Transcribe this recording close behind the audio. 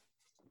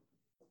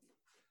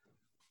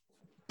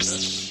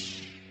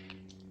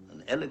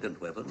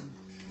elegant weapon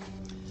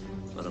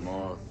for a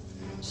more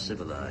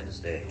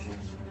civilized age.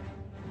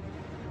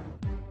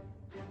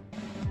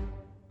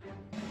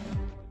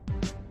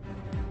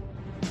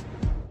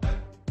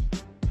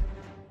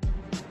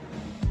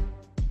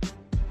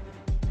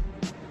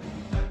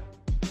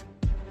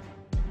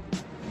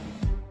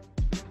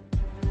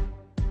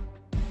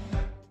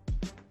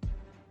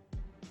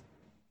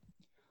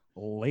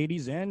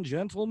 Ladies and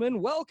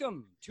gentlemen,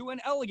 welcome to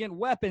an Elegant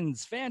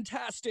Weapons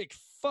Fantastic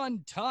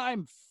Fun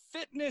Time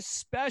Fitness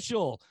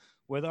Special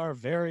with our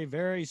very,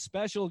 very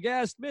special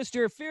guest,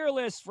 Mr.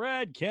 Fearless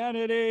Fred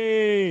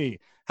Kennedy.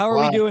 How are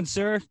we doing,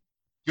 sir?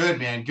 Good,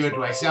 man. Good.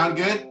 Do I sound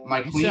good? Am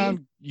I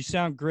clean? You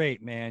sound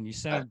great, man. You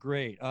sound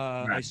great.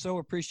 I so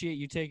appreciate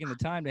you taking the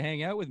time to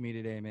hang out with me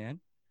today, man.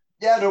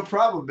 Yeah, no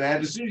problem,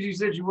 man. As soon as you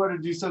said you want to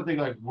do something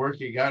like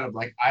working out, I'm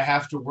like, I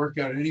have to work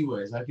out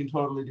anyways. I can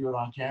totally do it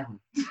on camera.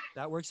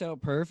 That works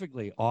out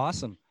perfectly.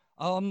 Awesome.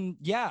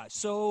 Yeah,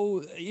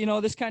 so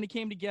this kind of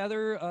came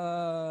together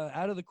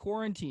out of the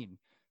quarantine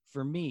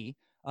for me.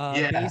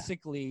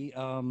 Basically,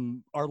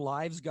 our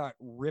lives got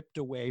ripped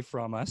away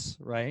from us,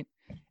 right?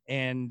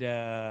 And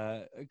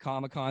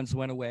Comic-Cons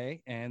went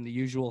away, and the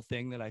usual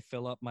thing that I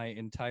fill up my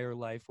entire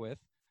life with.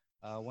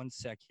 One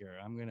sec here.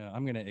 I'm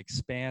gonna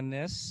expand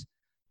this.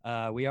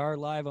 We are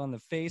live on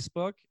the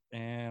Facebook,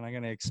 and I'm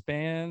going to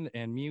expand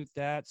and mute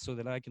that so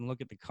that I can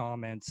look at the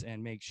comments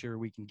and make sure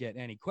we can get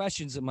any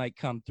questions that might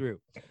come through.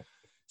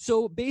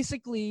 So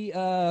basically,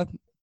 I've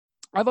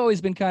always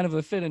been kind of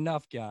a fit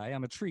enough guy.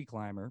 I'm a tree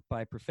climber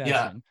by profession.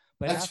 Yeah,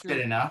 but that's fit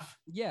enough.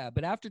 Yeah,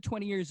 but after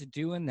 20 years of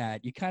doing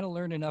that, you kind of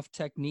learn enough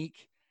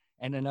technique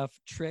and enough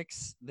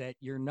tricks that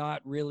you're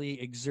not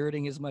really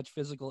exerting as much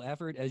physical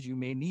effort as you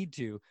may need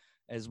to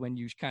as when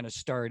you kind of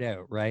start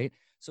out, right?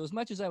 So as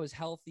much as I was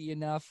healthy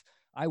enough,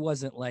 I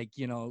wasn't like,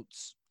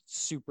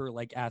 super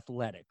like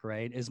athletic,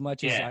 right? As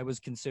much as I was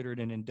considered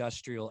an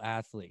industrial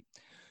athlete.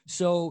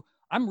 So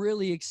I'm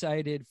really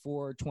excited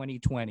for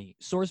 2020.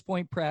 Source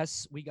Point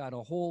Press, we got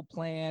a whole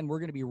plan. We're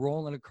going to be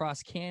rolling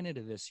across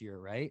Canada this year,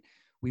 right?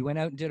 We went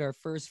out and did our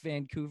first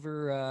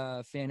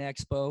Vancouver Fan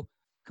Expo,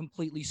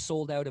 completely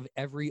sold out of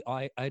every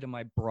item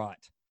I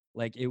brought.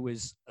 Like, it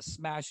was a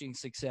smashing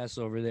success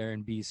over there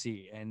in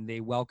BC, and they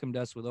welcomed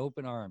us with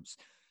open arms.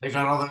 They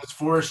got all those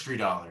forestry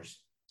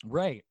dollars.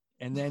 Right.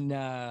 And then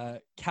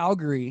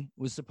Calgary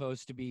was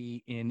supposed to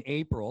be in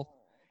April,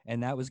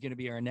 and that was going to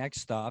be our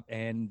next stop.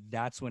 And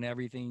that's when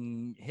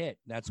everything hit.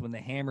 That's when the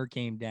hammer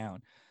came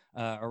down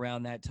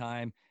around that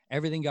time.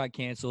 Everything got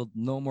canceled.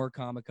 No more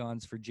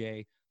Comic-Cons for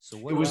Jay. So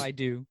what do I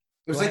do?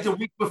 It was like the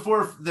week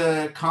before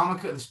the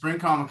Spring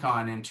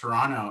Comic-Con in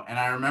Toronto, and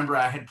I remember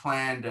I had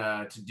planned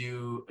to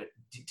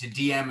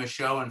DM a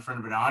show in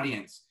front of an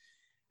audience.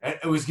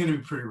 It was going to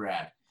be pretty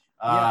rad.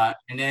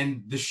 And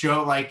then the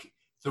show, like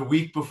the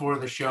week before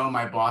the show,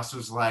 my boss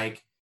was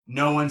like,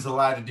 "No one's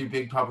allowed to do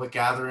big public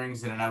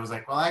gatherings," and I was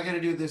like, "Well, I got to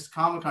do this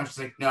Comic-Con." She's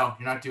like, "No,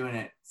 you're not doing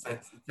it.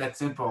 It's that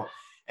simple."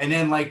 And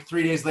then like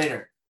 3 days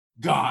later,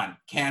 gone,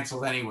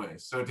 canceled anyway,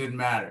 so it didn't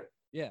matter.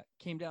 Yeah,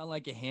 came down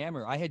like a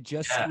hammer. I had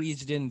just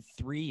squeezed in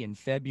 3 in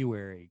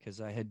February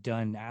because I had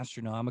done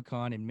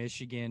Astronomicon in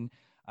Michigan.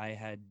 I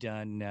had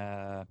done,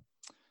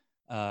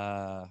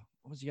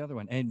 what was the other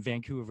one? In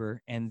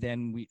Vancouver. And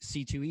then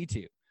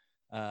C2E2.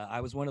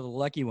 I was one of the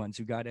lucky ones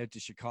who got out to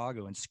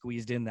Chicago and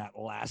squeezed in that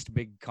last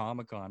big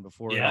Comic-Con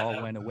before it all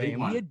went away.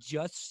 And we had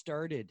just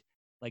started,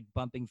 like,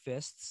 bumping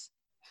fists.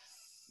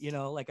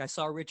 Like I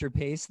saw Richard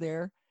Pace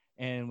there.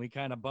 And we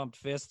kind of bumped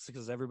fists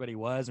because everybody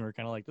was, and we're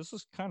kind of like, this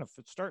is kind of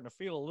starting to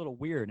feel a little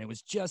weird. And it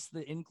was just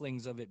the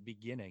inklings of it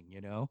beginning,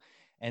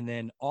 and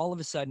then all of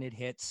a sudden it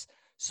hits.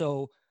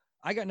 So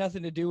I got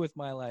nothing to do with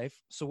my life.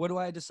 So what do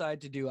I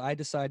decide to do? I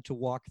decide to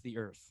walk the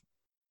earth,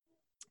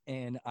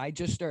 and I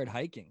just started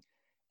hiking.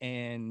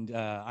 And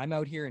I'm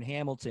out here in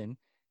Hamilton,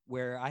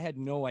 where I had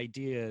no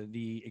idea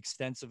the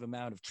extensive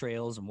amount of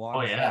trails and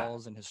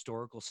waterfalls and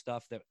historical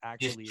stuff that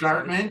actually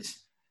Escarpment,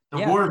 the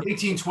War of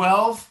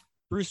 1812.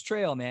 Bruce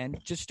Trail, man,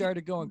 just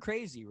started going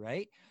crazy,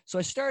 right? So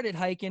I started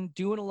hiking,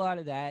 doing a lot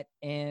of that,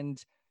 and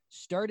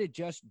started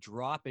just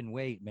dropping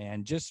weight,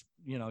 man, just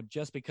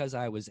because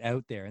I was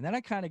out there. And then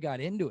I kind of got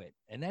into it.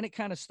 And then it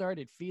kind of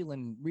started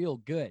feeling real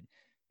good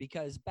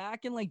because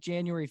back in like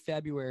January,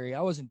 February,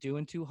 I wasn't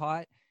doing too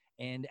hot.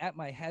 And at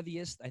my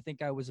heaviest, I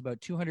think I was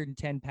about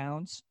 210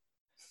 pounds.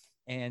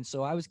 And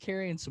so I was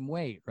carrying some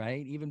weight,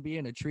 right? Even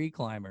being a tree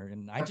climber.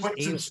 And I just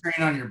put some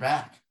strain on your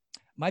back.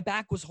 My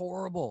back was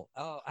horrible.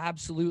 Oh,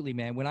 absolutely,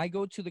 man. When I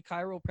go to the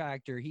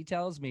chiropractor, he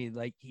tells me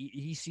like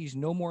he sees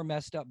no more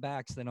messed up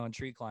backs than on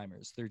tree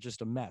climbers. They're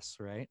just a mess,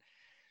 right?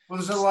 Well,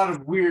 there's a lot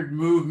of weird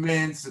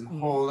movements and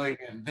holding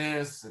and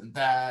this and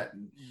that.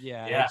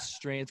 Yeah. It's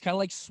strange. It's kind of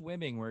like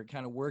swimming where it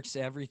kind of works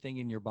everything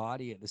in your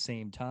body at the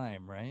same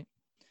time, right?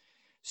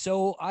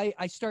 So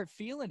I start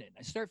feeling it.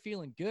 I start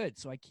feeling good.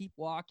 So I keep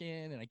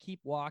walking and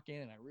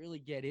I really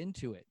get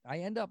into it. I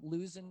end up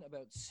losing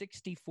about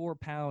 64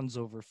 pounds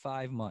over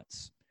 5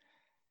 months.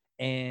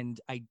 And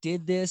I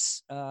did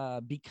this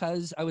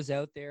because I was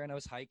out there and I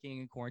was hiking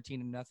in quarantine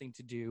and nothing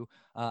to do.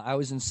 I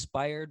was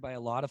inspired by a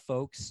lot of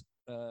folks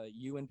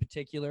you in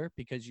particular,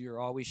 because you're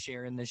always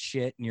sharing this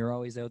shit and you're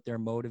always out there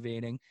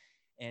motivating.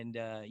 And,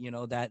 you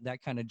know,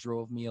 that kind of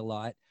drove me a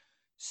lot.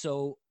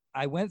 So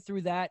I went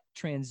through that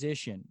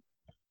transition,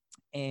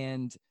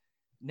 and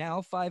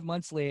now 5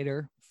 months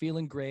later,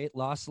 feeling great,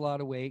 lost a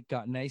lot of weight,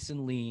 got nice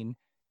and lean.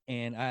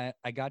 And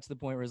I got to the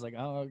point where it's like,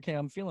 oh, okay,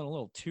 I'm feeling a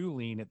little too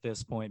lean at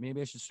this point.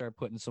 Maybe I should start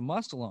putting some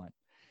muscle on.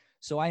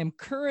 So I am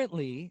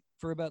currently,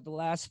 for about the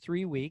last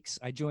 3 weeks,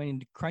 I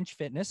joined Crunch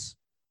Fitness.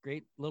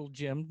 Great little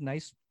gym,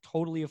 nice,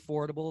 totally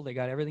affordable. They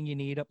got everything you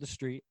need up the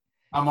street.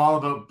 I'm all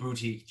about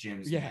boutique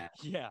gyms, Yeah,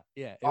 man.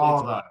 yeah. All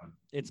about them.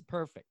 It's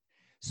perfect.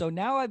 So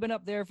now I've been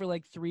up there for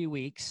like 3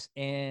 weeks,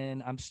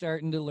 and I'm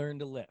starting to learn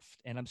to lift,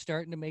 and I'm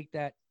starting to make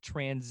that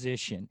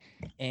transition.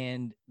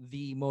 And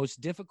the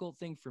most difficult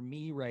thing for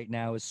me right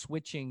now is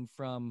switching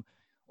from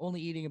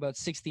only eating about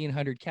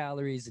 1,600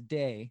 calories a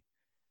day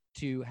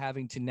to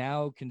having to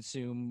now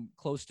consume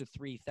close to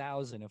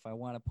 3,000 if I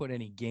want to put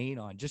any gain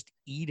on. Just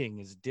eating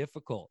is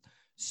difficult.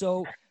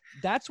 So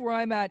that's where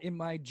I'm at in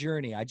my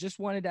journey. I just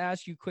wanted to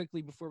ask you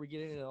quickly before we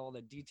get into all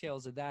the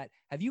details of that.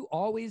 Have you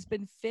always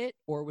been fit,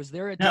 or was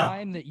there a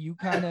time that you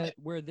kind of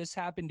where this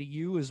happened to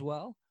you as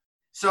well?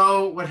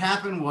 So what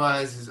happened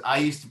is I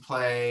used to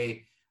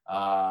play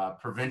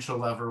provincial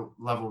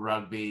level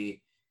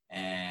rugby,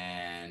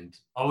 and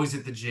always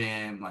at the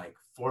gym like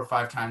 4 or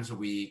 5 times a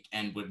week,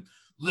 and would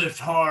lift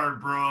hard,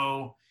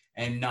 bro,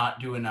 and not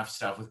do enough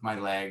stuff with my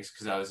legs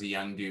because I was a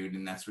young dude,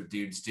 and that's what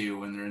dudes do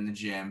when they're in the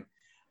gym.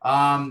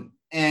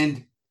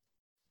 And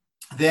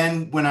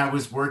then when I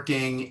was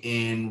working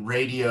in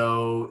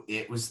radio,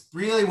 it was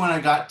really when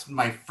I got to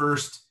my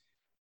first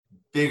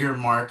bigger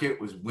market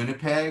was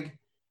Winnipeg.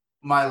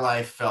 My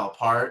life fell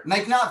apart.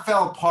 Like, not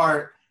fell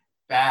apart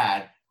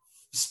bad,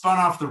 spun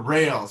off the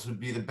rails would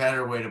be the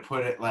better way to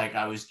put it. Like,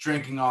 I was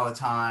drinking all the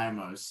time.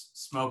 I was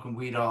smoking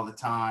weed all the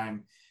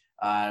time.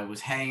 I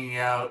was hanging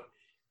out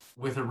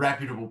with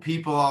irreputable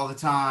people all the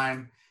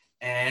time,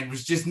 and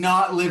was just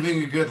not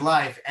living a good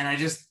life. And I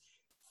just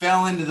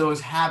fell into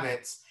those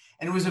habits,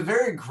 and it was a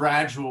very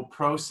gradual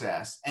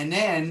process. And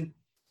then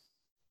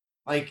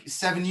like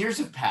 7 years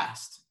have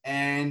passed,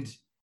 and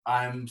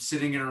I'm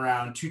sitting at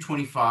around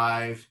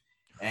 225,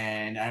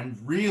 and I'm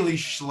really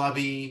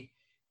schlubby.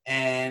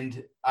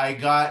 And I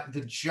got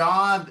the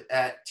job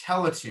at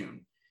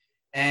Teletoon.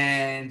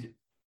 And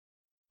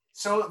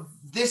so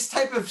this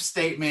type of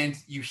statement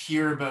you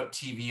hear about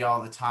TV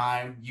all the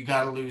time, you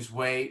got to lose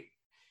weight.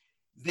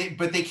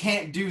 But they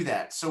can't do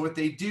that. So what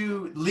they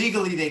do,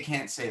 legally, they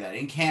can't say that,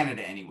 in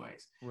Canada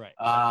anyways. Right.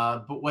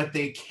 But what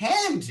they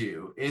can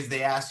do is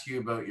they ask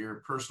you about your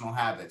personal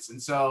habits. And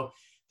so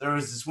there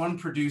was this one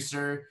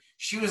producer.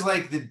 She was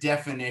like the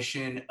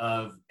definition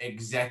of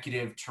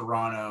executive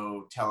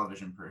Toronto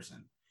television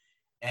person.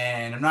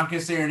 And I'm not going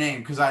to say her name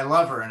because I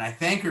love her and I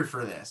thank her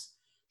for this.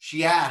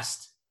 She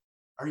asked,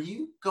 "Are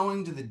you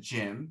going to the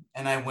gym?"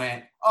 And I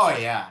went, "Oh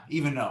yeah,"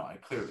 even though I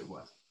clearly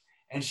was.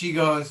 And she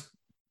goes,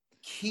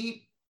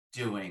 "Keep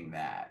doing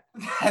that."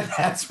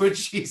 That's what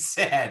she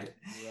said.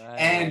 Right.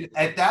 And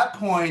at that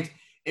point,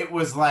 it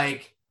was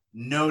like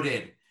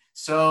noted.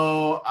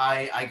 So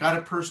I got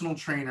a personal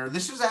trainer.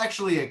 This was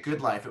actually a Good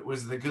Life. It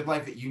was the Good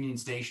Life at Union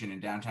Station in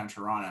downtown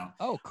Toronto.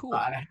 Oh, cool.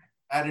 I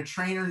had a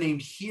trainer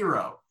named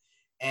Hiro.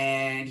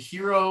 And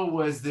Hiro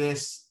was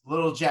this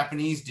little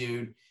Japanese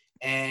dude,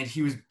 and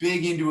he was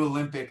big into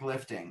Olympic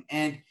lifting.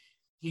 And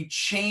he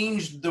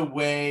changed the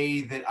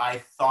way that I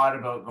thought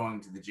about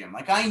going to the gym.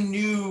 Like, I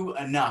knew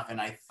enough,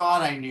 and I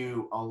thought I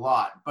knew a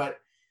lot, but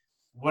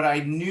what I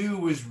knew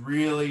was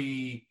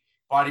really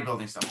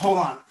bodybuilding stuff. Hold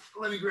on,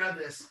 let me grab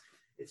this.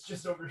 It's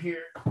just over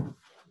here.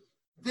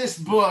 This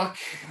book.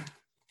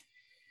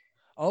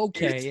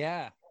 Okay,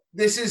 yeah.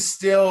 This is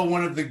still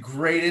one of the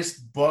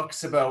greatest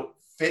books about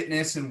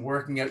fitness and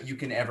working out you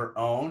can ever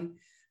own.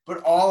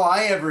 But all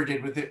I ever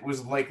did with it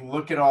was like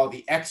look at all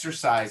the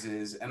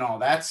exercises and all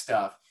that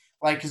stuff.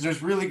 Like, because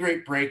there's really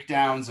great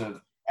breakdowns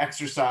of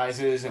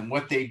exercises and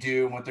what they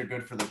do and what they're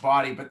good for the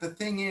body. But the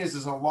thing is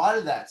a lot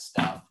of that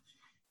stuff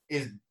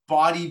is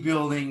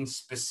bodybuilding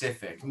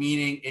specific,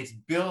 meaning it's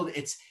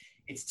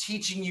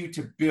teaching you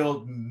to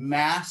build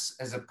mass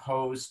as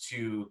opposed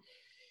to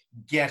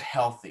get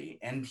healthy.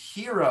 And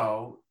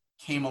Hiro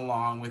came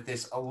along with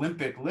this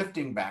Olympic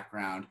lifting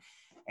background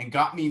and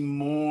got me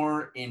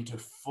more into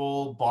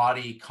full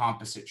body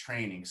composite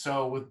training.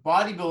 So with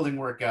bodybuilding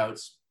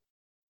workouts,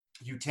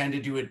 you tend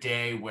to do a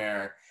day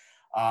where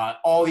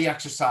all the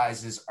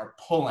exercises are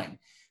pulling.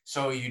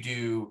 So you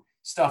do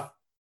stuff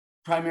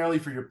primarily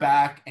for your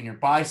back and your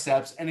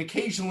biceps, and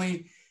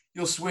occasionally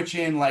you'll switch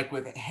in like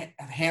with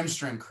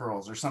hamstring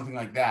curls or something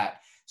like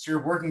that. So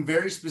you're working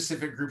very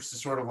specific groups to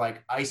sort of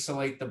like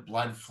isolate the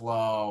blood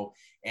flow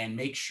and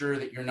make sure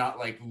that you're not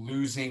like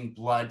losing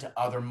blood to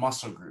other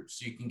muscle groups.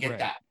 So you can get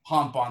that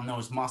pump on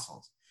those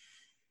muscles.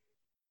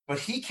 But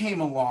he came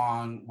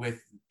along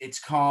with, it's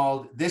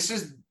called, this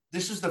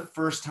was the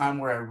first time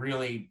where I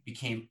really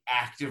became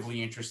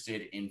actively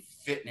interested in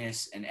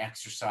fitness and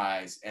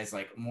exercise as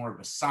like more of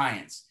a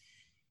science.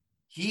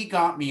 He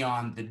got me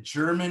on the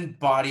German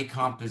body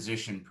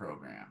composition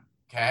program.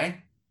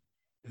 Okay.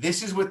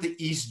 this is what the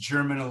East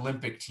German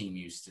Olympic team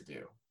used to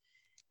do.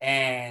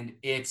 And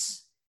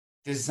it's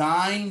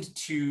designed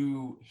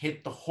to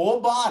hit the whole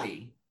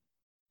body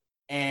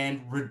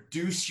and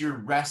reduce your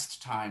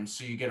rest time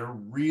so you get a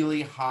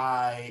really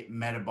high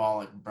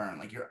metabolic burn.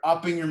 Like you're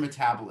upping your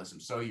metabolism.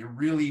 So you're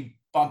really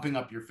bumping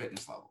up your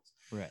fitness levels.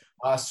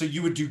 Right. So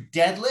you would do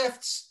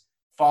deadlifts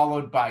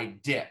followed by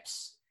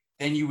dips.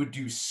 Then you would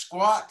do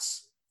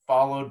squats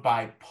followed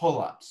by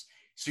pull-ups.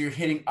 So you're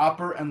hitting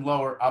upper and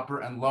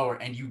lower,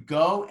 and you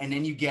go, and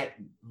then you get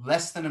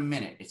less than a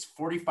minute. It's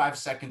 45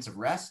 seconds of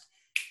rest.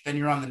 Then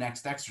you're on the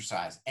next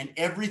exercise, and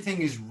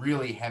everything is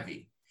really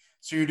heavy.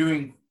 So you're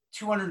doing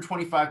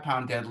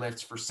 225-pound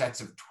deadlifts for sets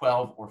of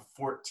 12 or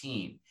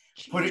 14.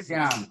 Jesus. Put it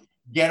down,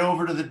 get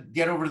over to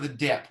the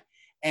dip.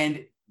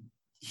 And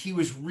he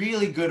was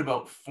really good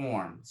about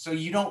form. So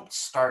you don't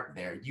start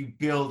there, you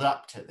build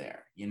up to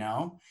there, you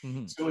know?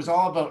 Mm-hmm. So it was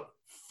all about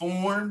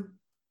form,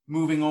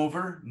 moving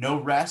over,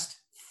 no rest,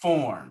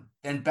 form,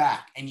 then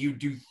back. And you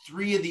do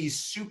 3 of these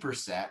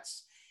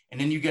supersets, and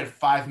then you get a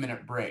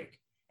 5-minute break.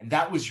 And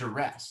that was your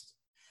rest.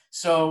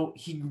 So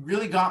he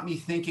really got me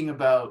thinking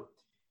about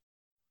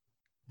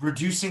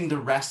reducing the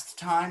rest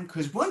time,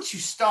 because once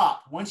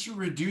you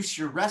reduce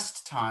your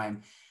rest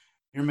time,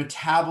 your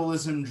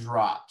metabolism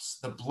drops,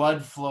 the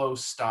blood flow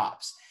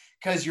stops,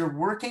 because you're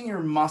working your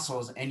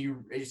muscles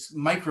and it's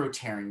micro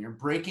tearing. You're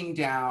breaking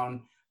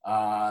down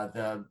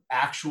the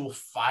actual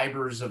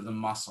fibers of the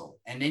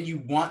muscle. And then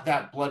you want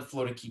that blood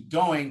flow to keep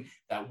going,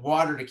 that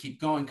water to keep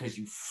going, because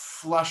you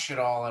flush it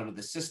all out of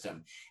the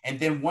system. And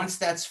then once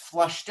that's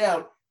flushed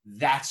out,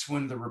 that's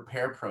when the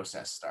repair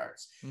process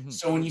starts. Mm-hmm.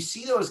 So when you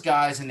see those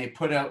guys and they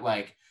put out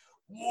like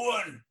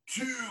 1,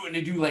 2, and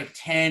they do like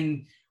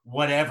 10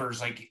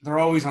 whatevers, like they're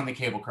always on the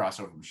cable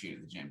crossover machine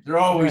at the gym. They're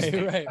always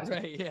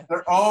right, yeah.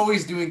 They're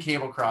always doing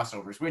cable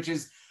crossovers, which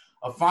is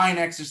a fine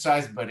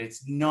exercise, but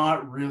it's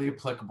not really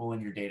applicable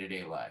in your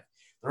day-to-day life.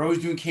 They're always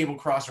doing cable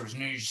crossovers,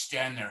 and then you just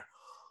stand there.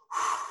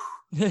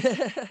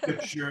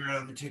 Sure,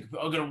 I'm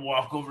gonna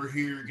walk over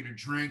here, get a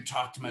drink,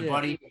 talk to my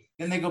buddy.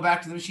 Then they go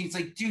back to the machine. It's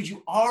like, dude,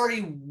 you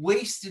already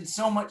wasted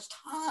so much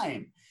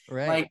time.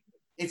 Right. Like,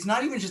 it's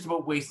not even just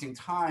about wasting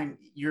time.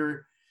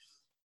 You're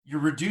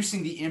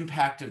reducing the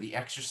impact of the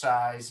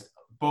exercise,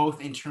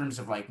 both in terms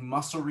of like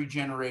muscle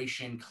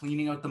regeneration,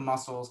 cleaning out the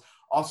muscles,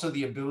 also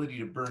the ability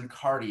to burn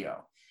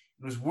cardio.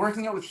 It was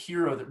working out with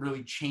Hero that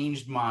really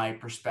changed my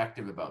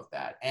perspective about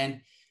that.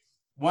 And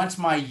once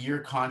my year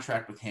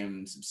contract with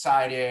him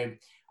subsided,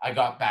 I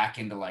got back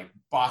into like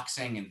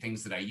boxing and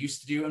things that I used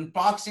to do. And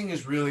boxing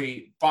is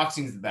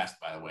the best,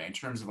 by the way, in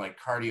terms of like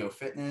cardio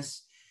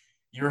fitness.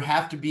 You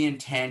have to be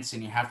intense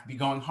and you have to be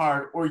going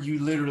hard, or you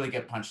literally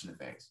get punched in the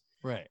face.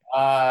 Right.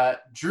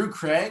 Drew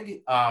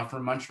Craig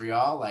from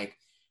Montreal, like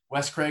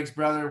Wes Craig's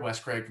brother, Wes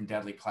Craig from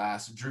Deadly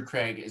Class. Drew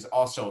Craig is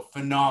also a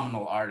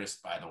phenomenal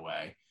artist, by the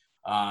way.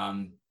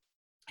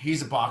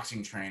 He's a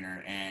boxing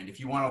trainer, and if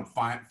you want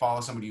to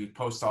follow somebody who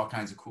posts all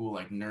kinds of cool,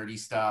 like nerdy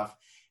stuff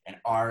and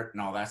art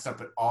and all that stuff,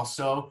 but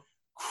also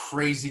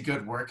crazy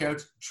good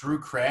workouts, Drew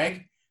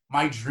Craig,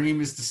 my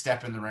dream is to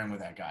step in the ring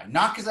with that guy.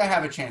 Not because I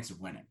have a chance of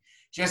winning,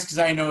 just because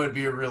I know it'd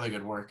be a really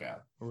good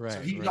workout. Right.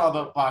 So he's all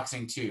about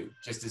boxing too,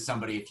 just as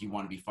somebody if you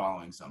want to be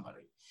following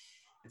somebody.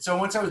 And so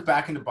once I was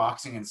back into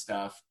boxing and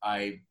stuff,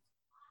 I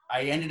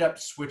ended up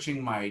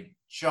switching my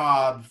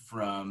job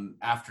from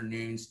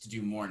afternoons to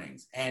do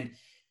mornings. And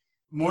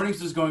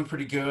mornings was going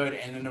pretty good,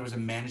 and then there was a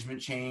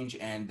management change,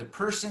 and the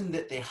person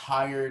that they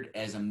hired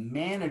as a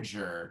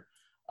manager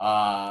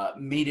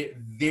made it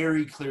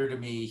very clear to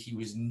me he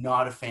was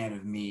not a fan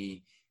of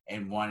me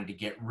and wanted to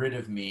get rid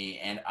of me,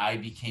 and I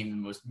became the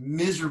most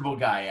miserable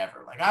guy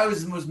ever. Like, I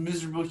was the most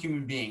miserable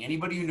human being.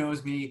 Anybody who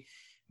knows me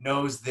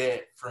knows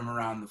that from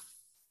around the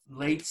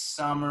late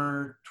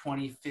summer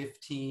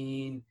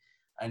 2015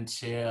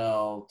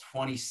 until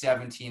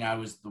 2017, I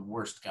was the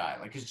worst guy.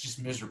 Like, it's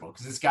just miserable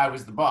because this guy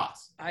was the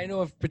boss. I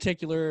know of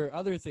particular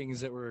other things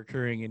that were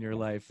occurring in your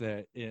life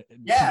that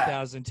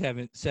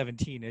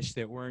 2017-ish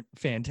that weren't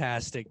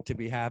fantastic to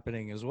be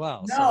happening as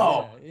well. No,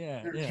 so,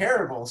 they're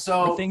terrible.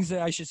 So or things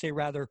that I should say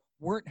rather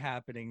weren't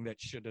happening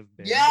that should have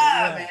been.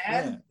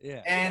 Man.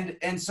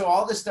 And so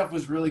all this stuff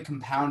was really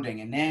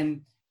compounding. And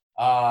then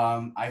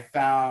I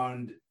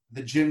found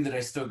the gym that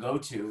I still go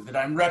to that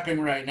I'm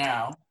repping right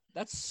now.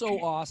 That's so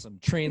awesome.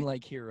 Train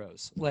Like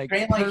Heroes. Like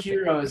Train Like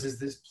Heroes is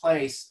this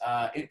place,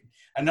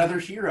 another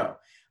hero,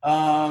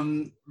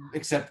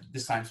 except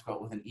this time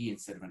spelled with an E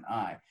instead of an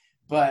I.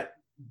 But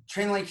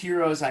Train Like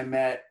Heroes, I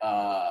met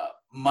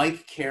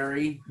Mike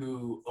Carey,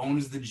 who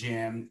owns the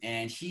gym,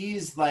 and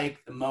he's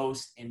like the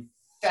most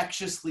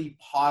infectiously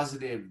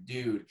positive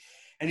dude.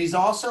 And he's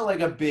also like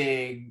a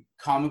big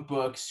comic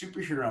book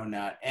superhero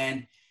nut.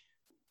 And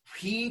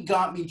he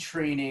got me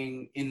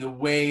training in the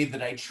way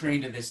that I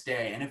train to this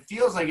day. And it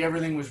feels like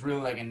everything was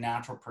really like a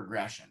natural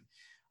progression.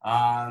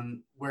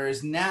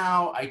 Whereas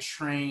now I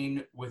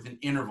train with an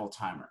interval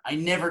timer. I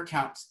never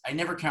count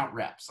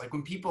reps. Like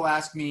when people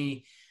ask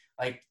me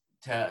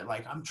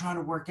I'm trying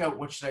to work out,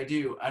 what should I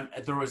do?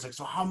 They're always like,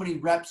 so how many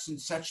reps and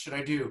sets should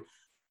I do?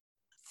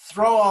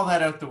 throw all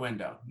that out the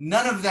window.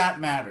 None of that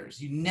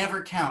matters. You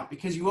never count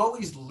because you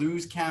always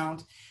lose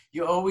count.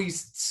 You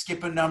always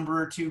skip a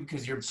number or two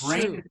because your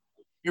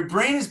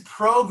brain is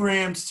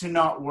programmed to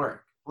not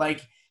work.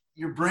 Like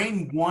your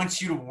brain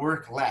wants you to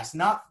work less,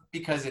 not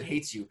because it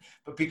hates you,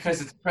 but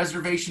because it's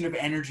preservation of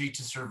energy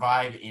to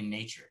survive in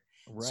nature.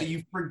 Right. So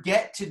you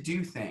forget to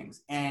do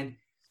things. And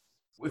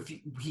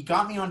he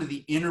got me onto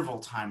the interval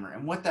timer.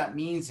 And what that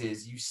means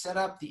is you set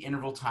up the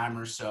interval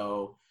timer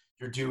so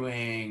you're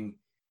doing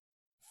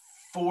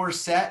 4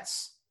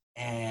 sets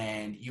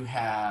and you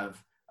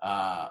have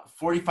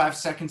 45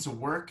 seconds of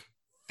work,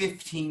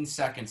 15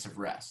 seconds of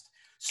rest.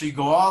 So you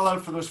go all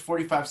out for those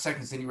 45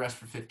 seconds, then you rest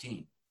for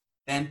 15.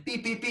 Then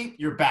beep, beep, beep,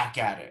 you're back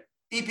at it.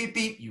 Beep, beep,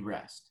 beep, you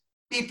rest.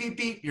 Beep, beep,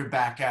 beep, you're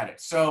back at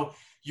it. So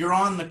you're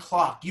on the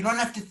clock. You don't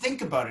have to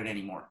think about it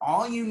anymore.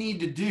 All you need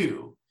to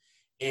do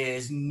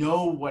is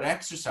know what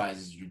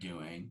exercises you're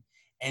doing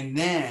and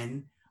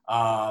then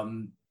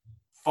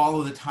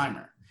follow the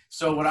timer.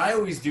 So what I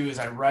always do is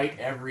I write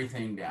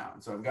everything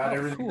down. So I've got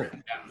everything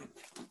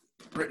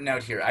written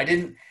out here.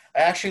 I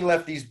actually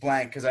left these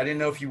blank because I didn't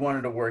know if you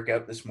wanted to work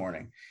out this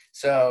morning.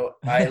 So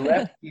I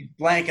left these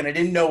blank and I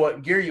didn't know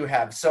what gear you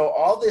have. So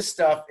all this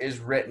stuff is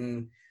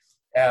written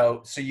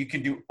out. So you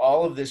can do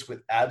all of this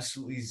with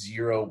absolutely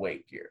zero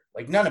weight gear,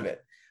 like none of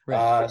it.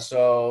 Right.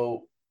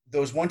 So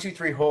those 1, 2,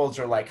 3 holds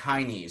are like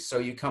high knees. So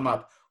you come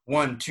up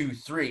 1, 2,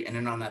 3. And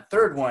then on that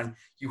third one,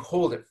 you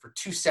hold it for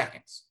 2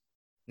 seconds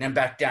and then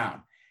back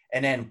down.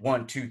 And then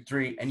 1, 2,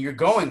 3. And you're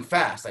going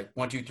fast, like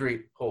 1, 2, 3,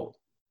 hold.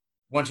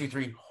 1, 2,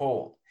 3,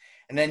 hold.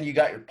 And then you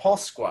got your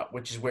pulse squat,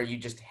 which is where you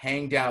just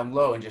hang down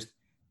low and just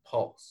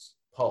pulse.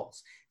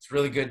 It's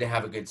really good to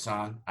have a good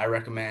song. I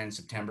recommend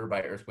September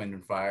by Earth,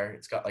 Wind & Fire.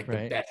 It's got like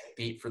the best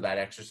beat for that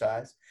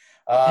exercise.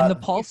 And the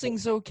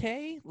pulsing's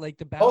okay? Like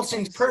the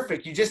pulsing's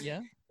perfect. You just,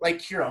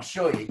 like here, I'll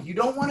show you. You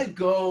don't want to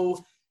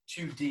go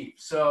too deep.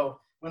 So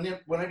when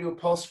I do a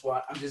pulse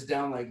squat, I'm just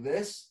down like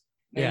this.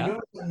 And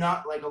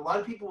not like a lot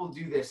of people will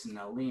do this and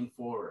they'll lean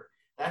forward.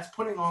 That's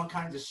putting all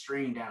kinds of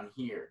strain down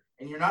here.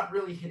 And you're not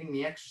really hitting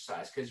the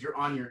exercise because you're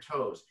on your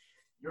toes.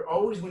 You're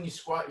always, when you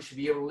squat, you should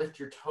be able to lift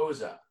your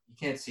toes up. You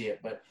can't see it,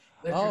 but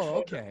lift your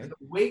toes up. The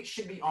weight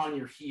should be on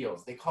your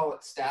heels. They call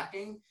it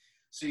stacking.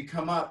 So you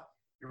come up,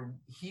 your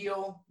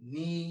heel,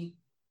 knee,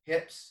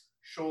 hips,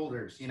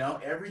 shoulders,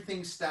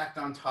 everything's stacked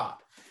on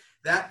top.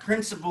 That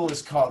principle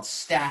is called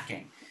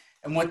stacking.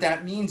 And what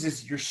that means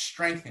is you're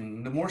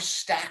strengthening. The more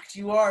stacked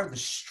you are, the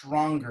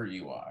stronger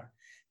you are.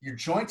 Your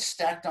joints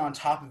stacked on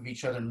top of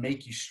each other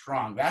make you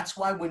strong. That's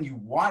why when you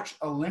watch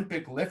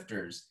Olympic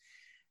lifters,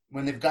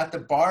 when they've got the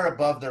bar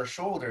above their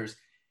shoulders,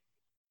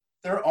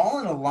 they're all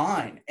in a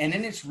line. And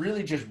then it's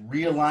really just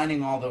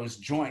realigning all those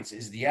joints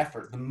is the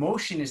effort. The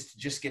motion is to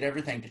just get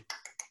everything to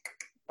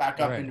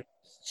back up into a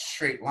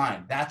straight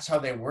line. That's how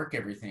they work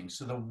everything.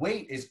 So the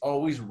weight is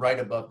always right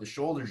above the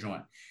shoulder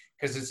joint.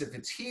 Because if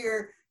it's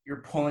here,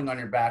 you're pulling on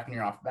your back and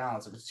you're off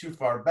balance. If it's too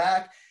far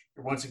back,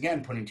 you're once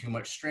again putting too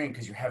much strain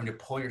because you're having to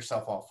pull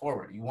yourself all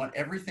forward. You want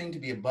everything to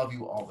be above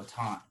you all the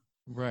time.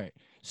 Right.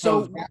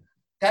 So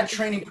that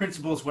training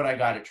principle is what I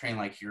got at Train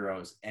Like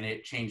Heroes, and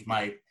it changed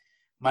my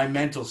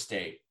mental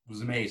state. It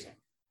was amazing.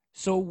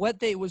 So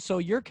so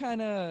your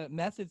kind of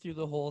method through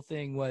the whole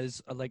thing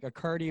was like a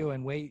cardio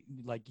and weight,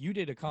 like you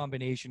did a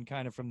combination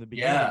kind of from the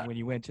beginning when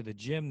you went to the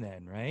gym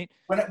then, right?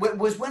 When I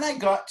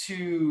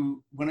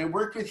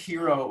worked with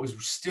Hero, it was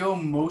still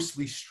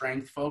mostly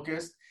strength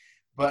focused,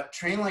 but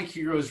Train Like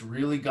Heroes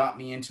really got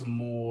me into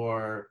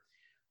more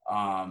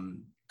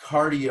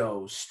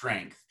cardio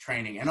strength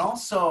training and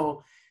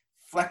also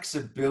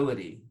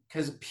flexibility,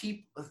 because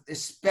people,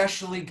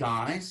 especially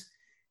guys,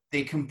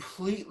 they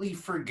completely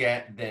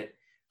forget that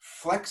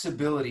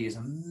flexibility is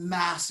a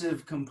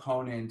massive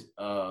component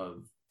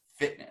of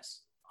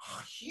fitness,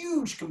 a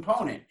huge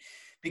component,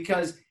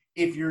 because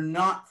if you're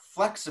not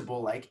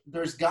flexible, like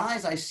there's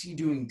guys I see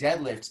doing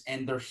deadlifts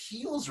and their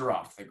heels are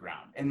off the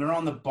ground and they're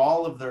on the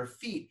ball of their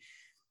feet.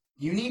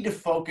 You need to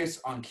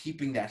focus on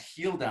keeping that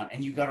heel down,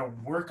 and you got to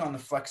work on the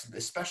flexibility,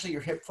 especially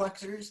your hip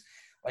flexors,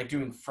 like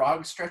doing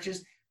frog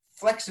stretches.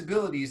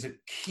 Flexibility is a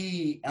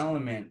key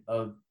element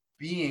of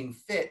being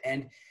fit.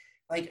 And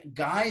like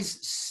guys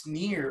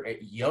sneer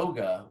at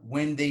yoga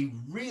when they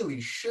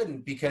really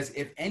shouldn't, because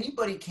if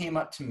anybody came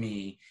up to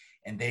me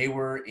and they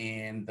were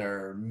in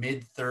their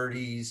mid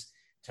 30s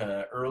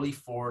to early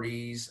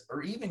 40s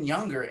or even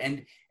younger,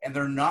 and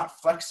they're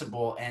not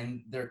flexible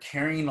and they're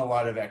carrying a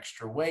lot of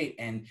extra weight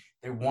and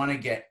they want to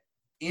get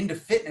into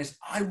fitness,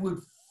 I would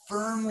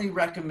firmly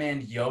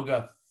recommend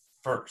yoga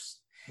first.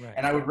 Right.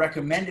 And I would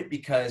recommend it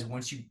because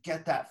once you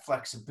get that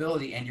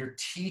flexibility and you're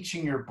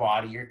teaching your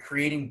body, you're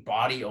creating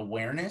body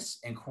awareness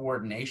and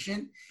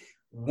coordination.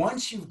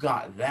 Once you've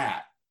got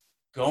that,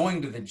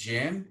 going to the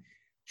gym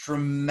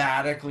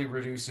dramatically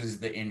reduces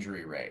the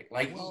injury rate.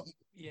 Like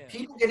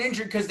people get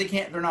injured because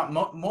they're not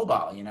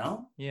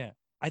mobile, Yeah.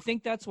 I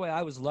think that's why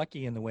I was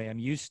lucky in the way I'm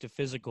used to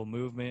physical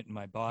movement and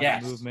my body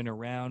movement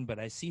around, but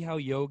I see how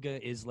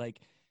yoga is like,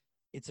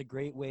 it's a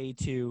great way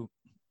to,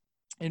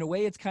 in a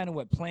way, it's kind of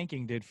what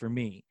planking did for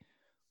me,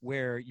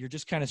 where you're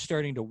just kind of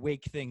starting to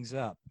wake things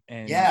up,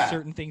 and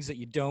certain things that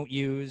you don't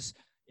use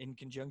in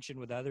conjunction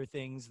with other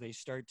things, they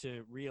start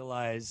to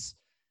realize,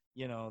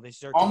 you know, they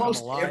start almost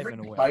to come alive every in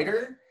a way.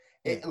 fighter.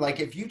 Like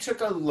if you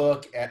took a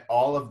look at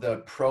all of the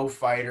pro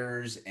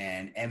fighters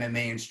and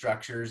MMA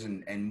instructors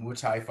and Muay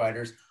Thai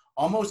fighters,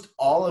 almost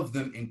all of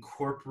them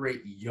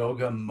incorporate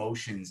yoga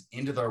motions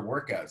into their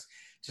workouts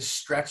to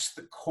stretch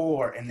the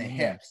core and the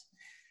hips.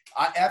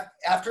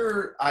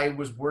 After I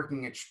was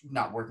working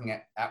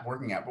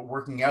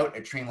out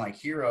at Train Like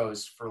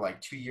Heroes for like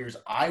 2 years,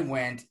 I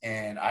went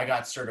and I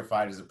got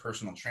certified as a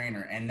personal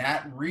trainer, and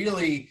that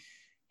really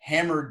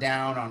hammered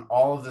down on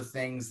all of the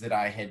things that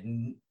I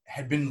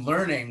had been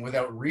learning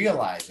without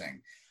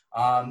realizing.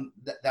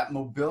 That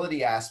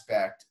mobility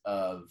aspect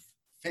of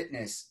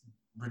fitness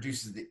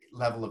reduces the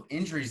level of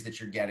injuries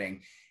that you're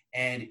getting,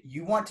 and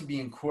you want to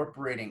be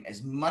incorporating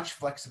as much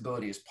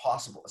flexibility as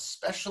possible,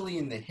 especially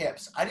in the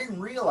hips. I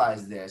didn't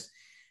realize this,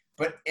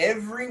 but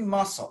every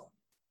muscle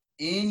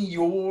in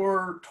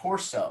your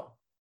torso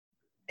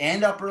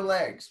and upper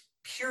legs,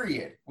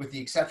 period, with the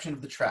exception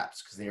of the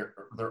traps, because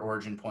their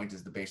origin point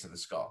is the base of the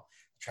skull.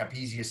 The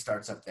trapezius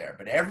starts up there,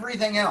 but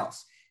everything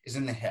else is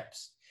in the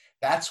hips.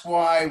 That's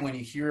why when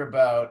you hear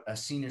about a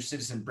senior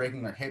citizen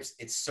breaking their hips,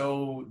 it's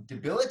so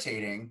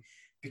debilitating,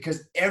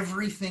 because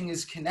everything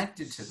is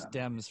connected to them.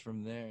 Stems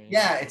from there.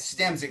 Yeah, it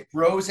stems. It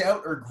grows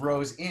out or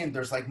grows in.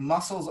 There's like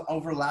muscles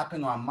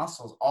overlapping on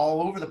muscles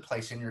all over the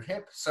place in your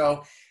hip.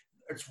 So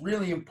it's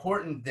really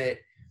important that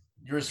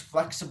you're as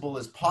flexible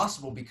as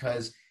possible,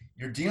 because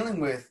you're dealing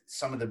with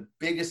some of the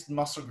biggest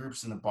muscle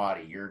groups in the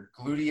body, your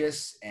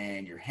gluteus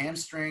and your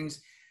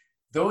hamstrings.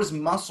 Those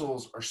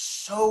muscles are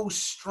so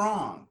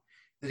strong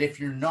that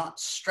if you're not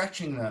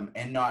stretching them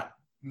and not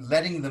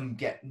letting them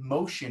get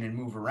motion and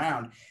move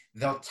around,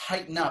 they'll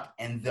tighten up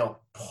and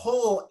they'll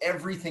pull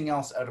everything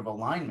else out of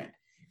alignment,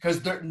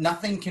 because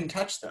nothing can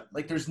touch them.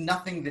 Like there's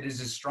nothing that is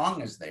as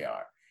strong as they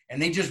are,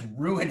 and they just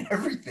ruin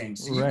everything.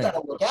 So you've got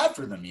to look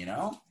after them, you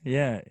know?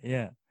 Yeah.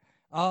 Yeah.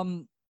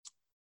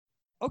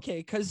 Okay.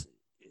 Because,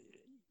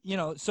 you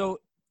know,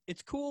 so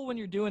it's cool when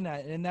you're doing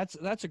that, and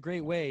that's a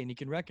great way, and you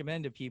can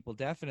recommend to people,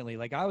 definitely.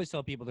 Like I always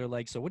tell people, they're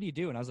like, so what do you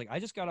do? And I was like, I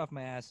just got off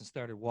my ass and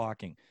started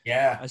walking.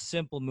 Yeah. A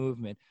simple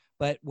movement.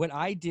 But what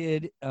I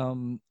did a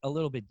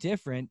little bit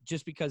different,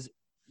 just because,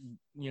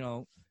 you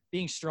know,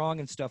 being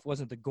strong and stuff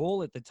wasn't the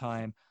goal at the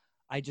time.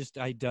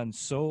 I'd done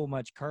so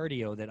much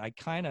cardio that I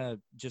kind of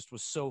just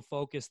was so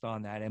focused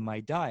on that and my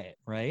diet,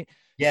 right?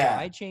 Yeah.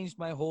 So I changed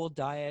my whole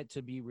diet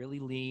to be really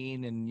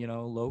lean and, you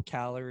know, low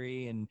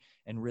calorie and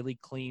really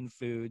clean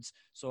foods.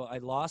 So I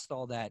lost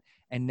all that.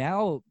 And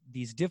now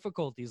these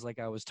difficulties, like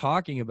I was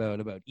talking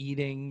about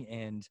eating,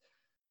 and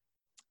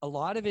a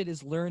lot of it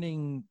is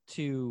learning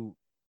to,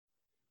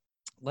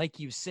 like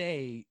you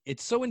say,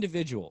 it's so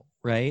individual,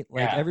 right?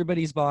 Like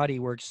everybody's body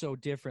works so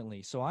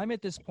differently. So I'm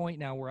at this point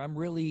now where I'm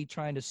really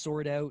trying to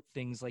sort out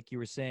things, like you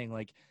were saying,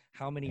 like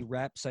how many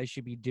reps I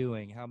should be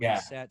doing, how many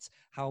sets,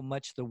 how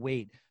much the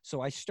weight. So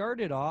I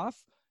started off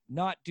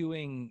not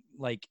doing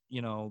like,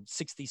 you know,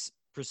 60%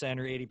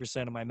 or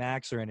 80% of my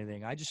max or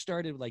anything. I just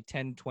started with like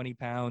 10, 20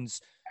 pounds.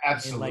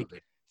 Absolutely. And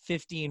like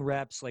 15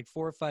 reps, like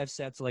 4 or 5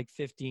 sets, like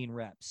 15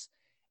 reps.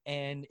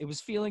 And it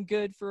was feeling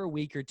good for a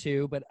week or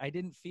two, but I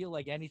didn't feel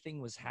like anything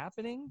was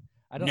happening.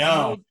 I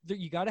know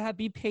you got to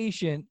be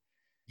patient.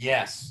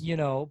 Yes. You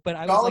know, but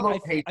I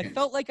was like, I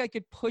felt like I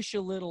could push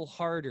a little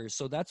harder.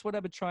 So that's what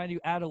I've been trying to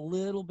add a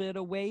little bit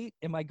of weight.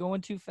 Am I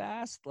going too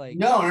fast? Like,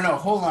 no.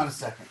 Hold on a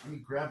second. Let me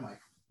grab my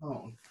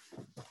phone.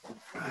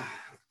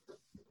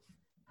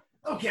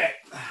 Okay.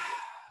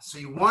 So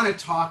you want to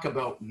talk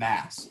about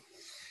mass.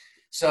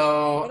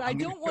 So,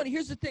 but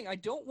here's the thing. I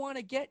don't want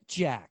to get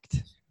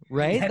jacked.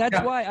 Right.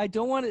 That's why I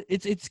don't want to.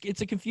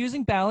 It's a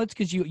confusing balance,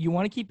 because you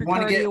want to keep your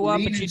cardio up,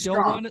 but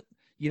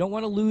you don't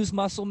want to lose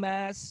muscle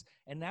mass.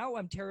 And now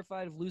I'm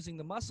terrified of losing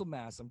the muscle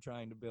mass I'm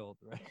trying to build.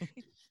 Right.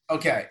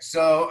 Okay.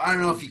 So I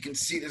don't know if you can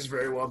see this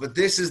very well, but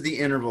this is the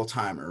interval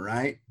timer,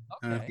 right? Okay,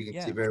 I don't know if you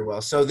can see very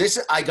well. So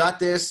I got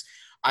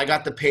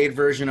the paid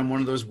version. I'm one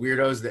of those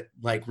weirdos that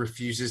like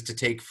refuses to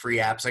take free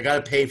apps. I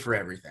got to pay for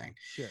everything.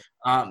 Sure.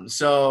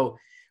 So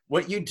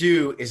what you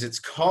do is, it's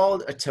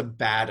called a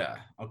Tabata,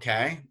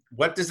 okay?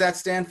 What does that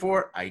stand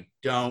for? I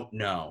don't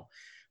know.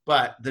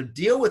 But the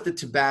deal with the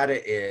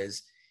Tabata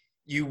is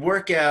you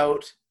work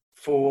out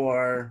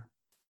for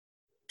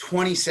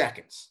 20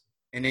 seconds,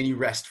 and then you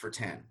rest for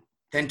 10,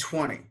 then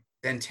 20,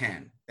 then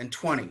 10, then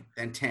 20,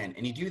 then 10,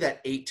 and you do that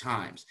 8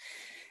 times.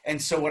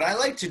 And so what I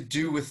like to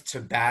do with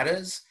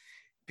Tabatas,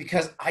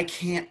 because I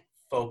can't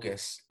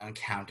focus on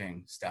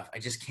counting stuff. I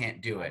just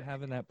can't do it. I'm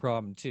having that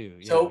problem too.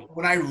 Yeah. So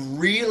when I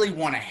really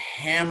want to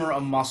hammer a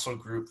muscle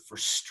group for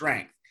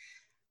strength,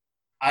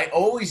 I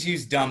always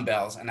use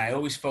dumbbells, and I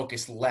always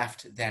focus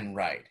left then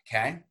right,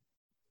 okay?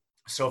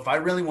 So if I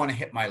really want to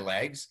hit my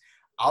legs,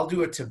 I'll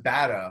do a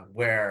Tabata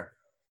where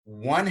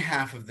one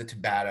half of the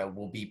Tabata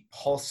will be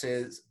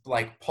pulses,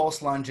 like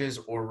pulse lunges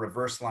or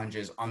reverse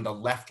lunges on the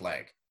left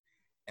leg.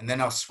 And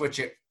then I'll switch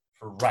it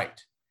for right.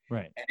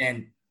 Right. And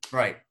then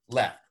right,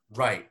 left,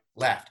 right,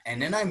 left.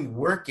 And then I'm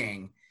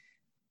working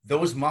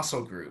those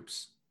muscle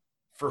groups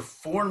for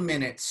 4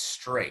 minutes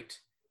straight,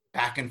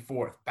 back and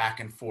forth, back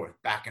and forth,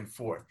 back and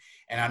forth.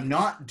 And I'm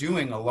not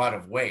doing a lot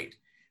of weight,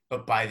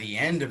 but by the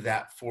end of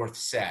that fourth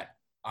set,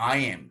 I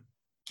am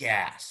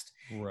gassed.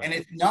 Right. And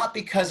it's not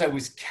because I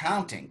was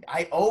counting.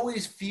 I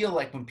always feel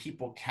like when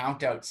people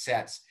count out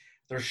sets,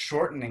 they're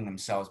shortening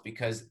themselves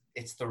because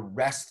it's the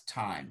rest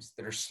times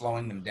that are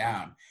slowing them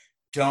down.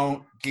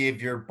 Don't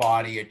give your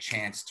body a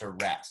chance to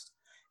rest.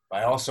 If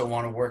I also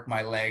want to work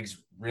my legs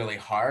really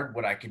hard,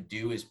 what I could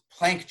do is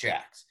plank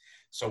jacks.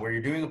 So where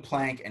you're doing a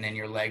plank and then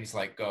your legs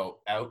like go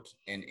out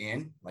and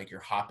in, like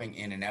you're hopping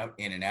in and out,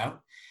 in and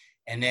out.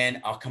 And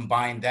then I'll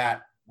combine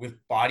that with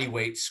body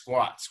weight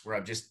squats where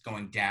I'm just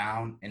going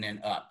down and then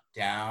up,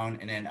 down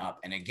and then up.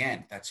 And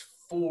again, that's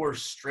 4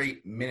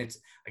 straight minutes.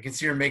 I can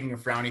see her making a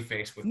frowny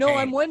face with No, pain.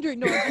 I'm wondering.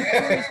 No, I'm just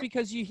curious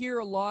because you hear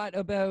a lot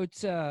about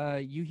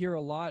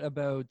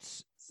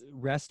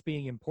rest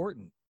being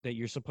important. That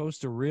you're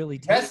supposed to really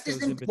take Rest those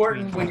is in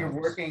important between when you're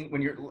times.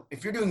 working,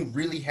 if you're doing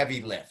really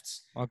heavy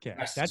lifts. Okay,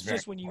 Rest that's is very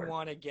just when you important.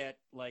 want to get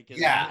like as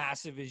Yeah.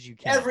 massive as you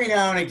can. Every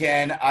now and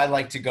again, I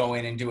like to go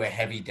in and do a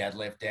heavy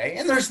deadlift day,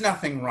 and there's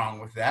nothing wrong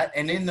with that.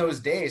 And in those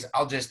days,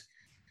 I'll just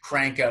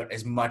crank out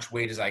as much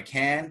weight as I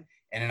can,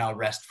 and then I'll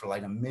rest for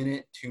like a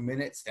minute, 2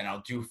 minutes. Then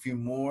I'll do a few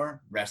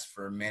more, rest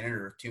for a minute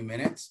or 2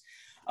 minutes.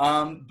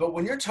 But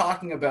when you're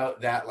talking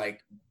about that, like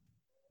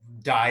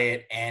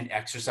diet and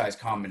exercise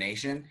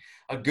combination,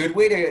 a good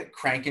way to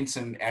crank in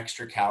some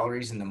extra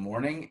calories in the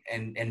morning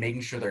and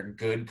making sure they're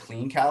good,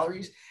 clean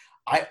calories.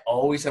 I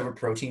always have a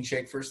protein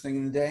shake first thing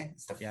in the day.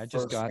 It's the I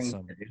just first got thing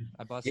some. I do.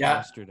 I bought some Yeah.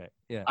 yesterday.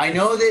 Yeah. I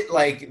know that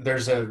like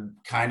there's a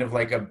kind of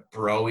like a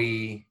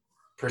bro-y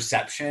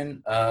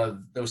perception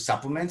of those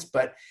supplements,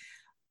 but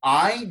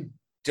I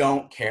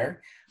don't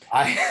care.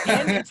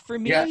 And it's, for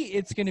me, Yeah.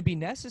 it's going to be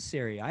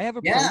necessary. I have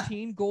a Yeah.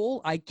 protein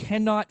goal. I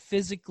cannot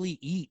physically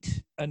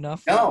eat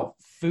enough No.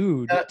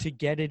 food Uh, to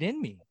get it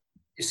in me.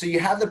 So you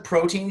have the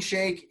protein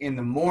shake in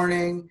the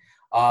morning,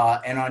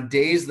 and on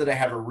days that I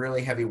have a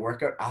really heavy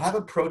workout, I'll have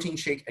a protein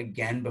shake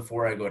again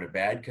before I go to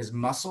bed because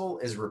muscle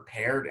is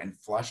repaired and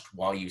flushed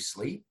while you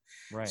sleep.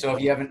 Right. So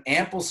if you have an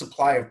ample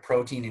supply of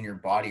protein in your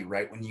body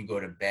right when you go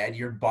to bed,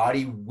 your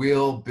body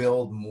will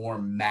build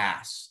more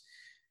mass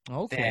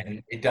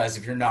than it does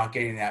if you're not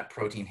getting that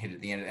protein hit at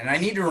the end. And I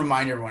need to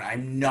remind everyone,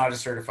 I'm not a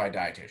certified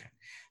dietitian.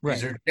 Right.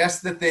 These are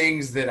just the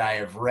things that I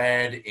have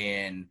read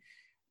in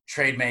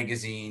trade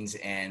magazines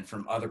and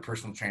from other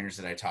personal trainers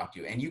that I talk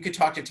to. And you could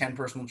talk to 10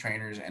 personal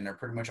trainers and they're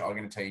pretty much all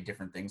going to tell you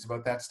different things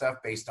about that stuff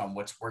based on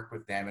what's worked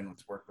with them and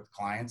what's worked with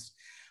clients.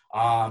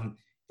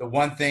 The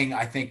one thing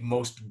I think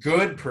most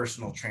good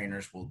personal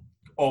trainers will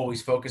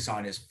always focus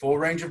on is full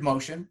range of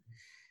motion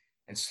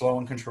and slow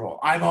and control.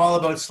 I'm all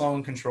about slow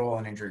and control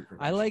and injury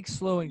prevention. I like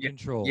slow and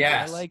control.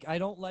 Yes. I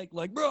don't like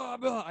blah,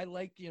 blah. I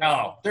like,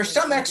 No, there's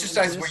like some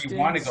exercises where you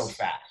want to go resistance.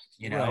 fast,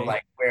 you know, Right.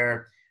 like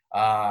where,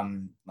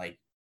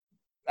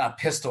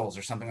 pistols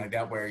or something like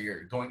that, where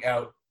you're going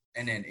out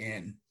and then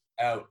in,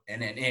 out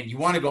and then in. You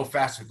want to go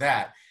fast with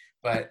that,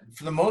 but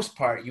for the most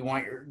part, you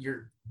want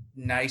your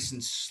nice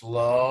and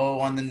slow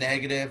on the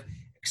negative,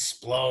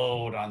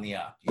 explode on the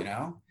up. You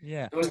know,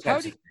 Yeah. those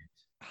types of things.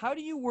 How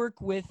do you work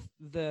with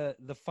the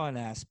fun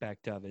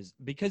aspect of it?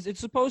 Because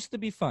it's supposed to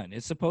be fun.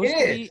 It's supposed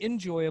to be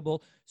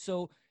enjoyable.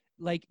 So,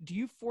 like, do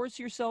you force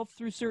yourself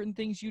through certain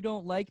things you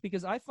don't like?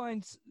 Because I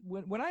find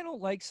when I don't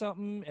like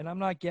something and I'm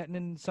not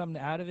getting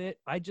something out of it,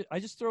 I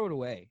just throw it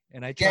away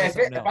and I try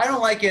something else. If I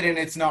don't like it and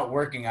it's not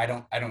working, I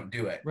don't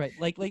do it. Right.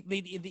 Like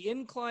the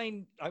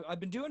incline, I've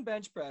been doing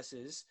bench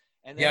presses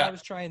and then I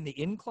was trying the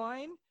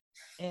incline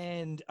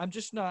and I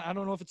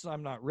don't know if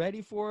I'm not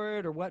ready for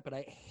it or what, but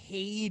I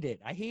hate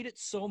it. I hate it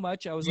so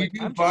much. I was like,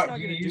 I'm just not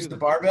going to do use the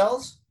this.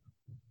 barbells?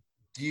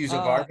 Do you use a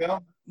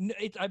barbell? No,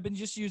 I've been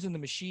just using the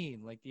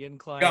machine, like the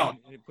incline. No.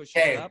 And it pushes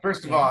Okay, up.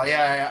 first of all,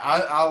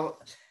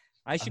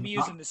 I should be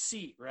using the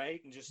seat,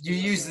 right? And just you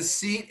use the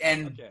seat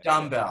and Okay.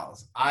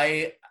 dumbbells.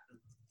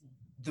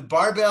 The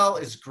barbell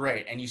is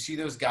great, and you see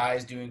those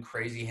guys doing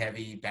crazy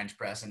heavy bench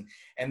press,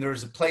 and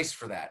there's a place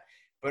for that.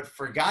 But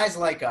for guys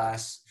like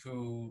us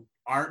who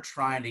aren't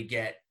trying to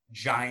get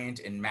giant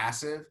and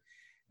massive,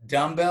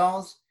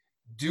 dumbbells,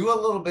 do a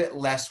little bit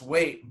less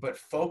weight, but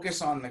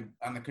focus on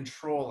the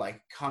control,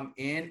 like come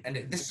in, and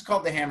this is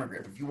called the hammer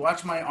grip. If you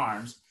watch my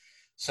arms,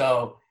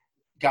 so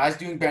guys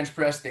doing bench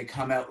press, they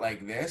come out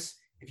like this.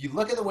 If you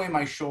look at the way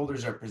my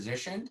shoulders are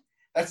positioned,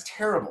 that's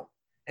terrible.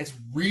 It's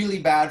really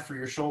bad for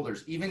your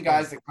shoulders. Even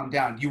guys that come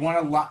down, you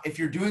want to, if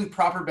you're doing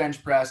proper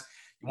bench press,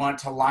 you want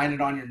to line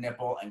it on your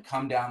nipple and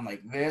come down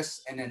like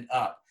this and then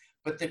up.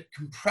 But the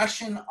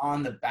compression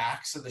on the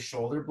backs of the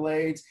shoulder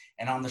blades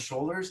and on the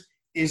shoulders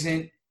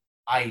isn't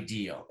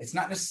ideal. It's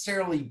not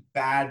necessarily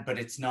bad, but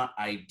it's not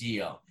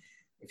ideal.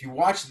 If you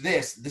watch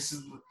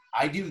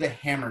I do the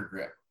hammer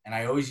grip and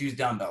I always use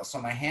dumbbells.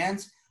 So my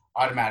hands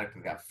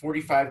automatically got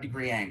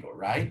 45-degree angle,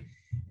 right?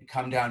 And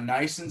come down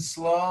nice and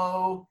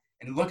slow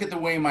and look at the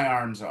way my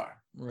arms are.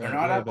 Right, They're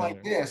not way up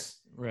like better.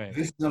 this. Right.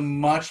 This is a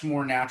much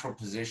more natural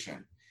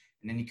position.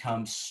 and then you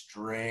come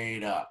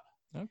straight up.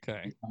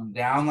 Okay. You come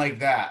down like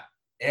that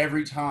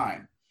every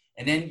time.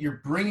 And then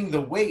you're bringing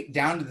the weight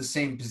down to the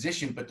same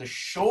position, but the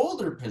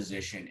shoulder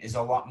position is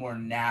a lot more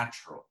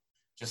natural,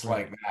 just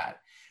Right. like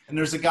that. And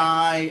there's a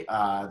guy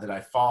that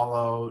I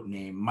follow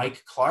named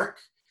Mike Clark.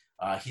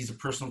 He's a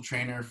personal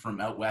trainer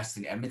from out west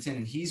in Edmonton,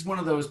 and he's one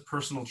of those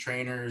personal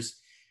trainers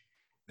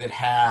that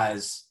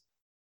has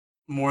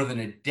more than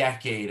a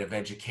decade of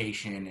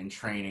education and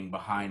training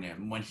behind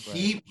him. When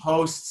he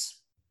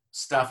posts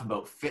stuff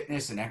about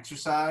fitness and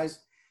exercise,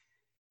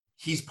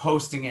 he's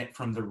posting it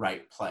from the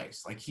right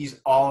place. Like, he's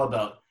all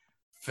about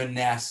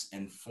finesse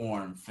and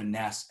form,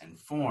 finesse and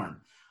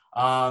form.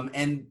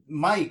 And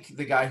Mike,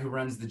 the guy who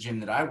runs the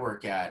gym that I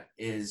work at,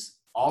 is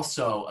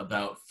also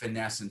about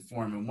finesse and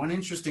form. And one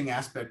interesting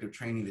aspect of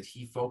training that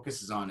he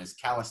focuses on is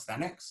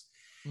calisthenics.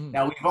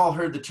 Now, we've all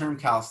heard the term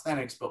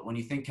calisthenics, but when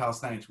you think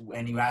calisthenics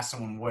and you ask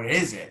someone, what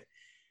is it?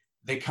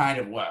 They kind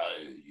of, well,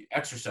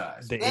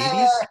 exercise. The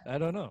 80s? I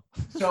don't know.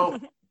 So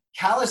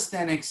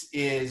calisthenics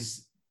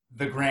is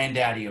the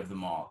granddaddy of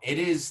them all. It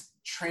is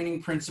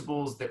training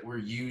principles that were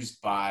used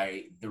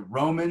by the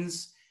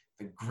Romans,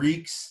 the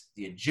Greeks,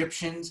 the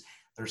Egyptians.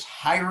 There's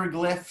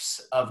hieroglyphs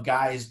of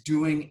guys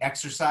doing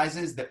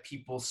exercises that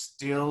people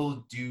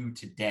still do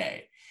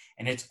today.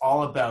 And it's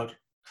all about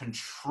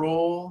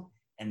control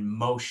and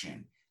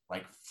motion,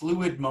 like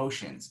fluid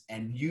motions,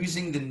 and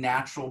using the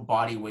natural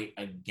body weight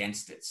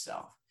against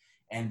itself.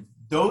 And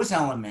those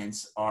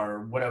elements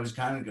are what I was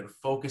kind of going to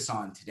focus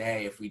on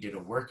today if we did a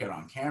workout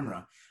on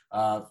camera,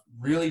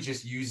 really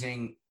just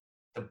using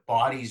the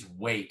body's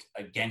weight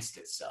against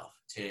itself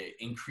to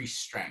increase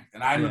strength.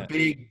 And I'm a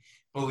big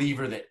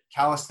believer that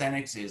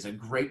calisthenics is a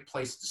great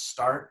place to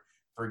start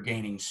for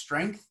gaining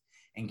strength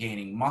and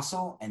gaining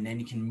muscle, and then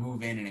you can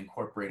move in and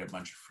incorporate a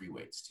bunch of free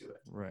weights to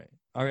it. Right.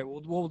 All right.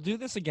 We'll do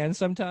this again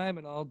sometime,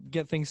 and I'll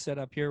get things set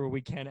up here where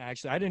we can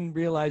actually. I didn't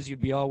realize you'd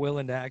be all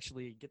willing to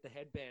actually get the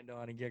headband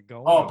on and get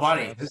going. Oh,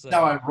 buddy, this is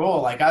how I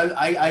roll. Like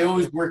I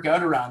always work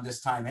out around this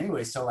time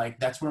anyway, so like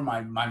that's where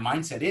my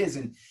mindset is.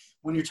 And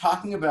when you're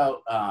talking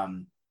about,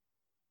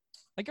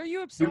 like, are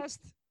you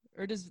obsessed?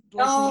 Or does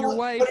your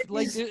wife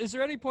is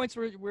there any points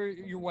where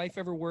your wife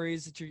ever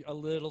worries that you're a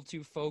little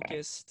too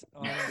focused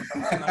on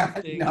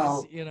things?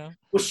 No. You know?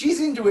 Well, she's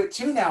into it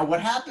too now.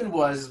 What happened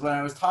was when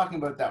I was talking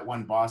about that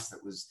one boss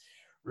that was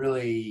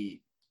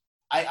really,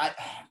 I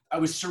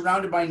was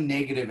surrounded by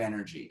negative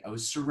energy. I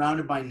was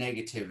surrounded by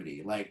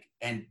negativity,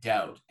 and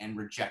doubt and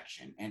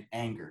rejection and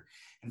anger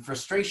and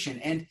frustration.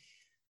 And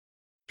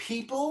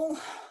people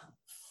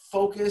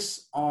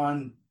focus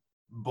on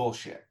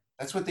bullshit.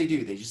 That's what they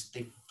do.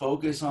 They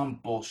focus on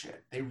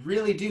bullshit. They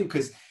really do,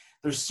 because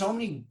there's so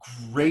many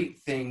great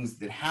things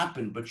that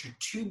happen, but you're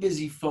too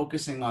busy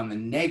focusing on the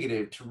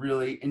negative to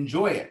really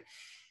enjoy it.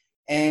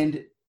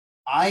 And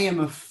I am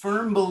a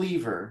firm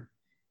believer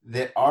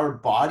that our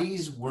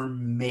bodies were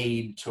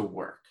made to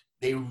work.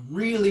 They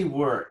really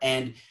were.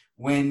 And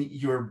when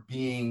you're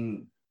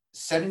being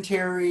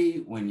sedentary,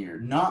 when you're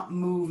not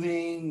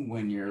moving,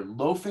 when you're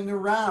loafing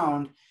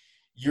around,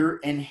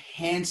 you're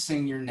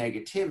enhancing your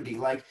negativity.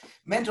 Like,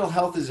 mental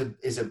health is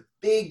a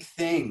big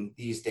thing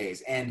these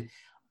days. And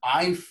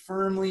I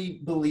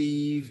firmly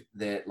believe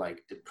that,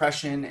 like,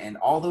 depression and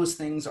all those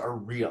things are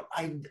real.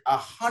 I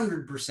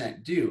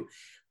 100% do.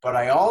 But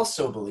I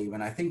also believe,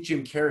 and I think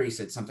Jim Carrey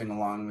said something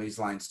along these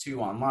lines too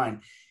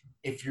online,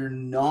 if you're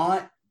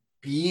not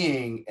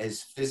being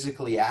as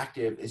physically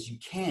active as you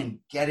can,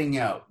 getting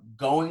out,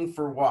 going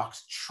for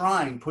walks,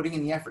 putting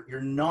in the effort,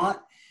 you're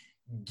not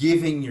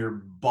giving your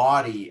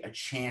body a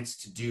chance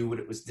to do what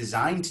it was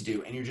designed to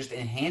do. And you're just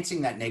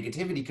enhancing that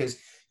negativity because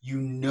you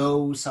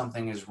know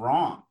something is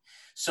wrong.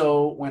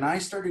 So when I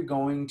started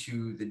going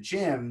to the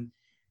gym,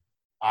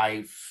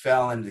 I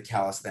fell into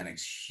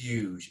calisthenics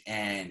huge.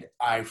 And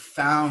I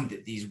found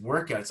that these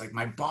workouts, like,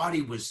 my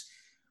body was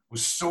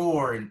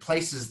sore in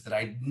places that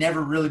I'd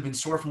never really been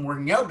sore from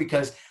working out,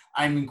 because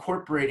I'm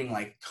incorporating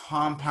like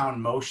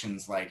compound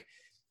motions. Like,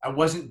 I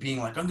wasn't being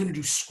like, I'm going to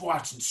do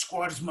squats and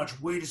squat as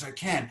much weight as I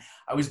can.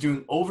 I was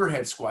doing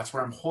overhead squats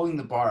where I'm holding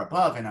the bar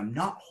above and I'm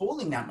not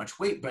holding that much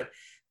weight, but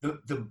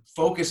the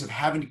focus of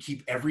having to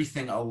keep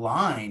everything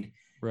aligned,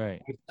 right,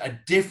 a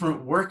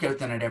different workout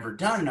than I'd ever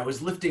done. And I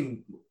was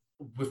lifting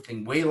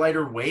way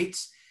lighter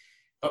weights,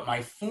 but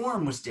my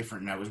form was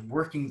different. And I was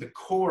working the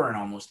core and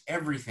almost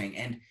everything.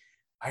 And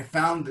I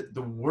found that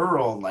the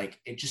world, like,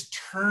 it just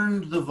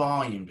turned the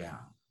volume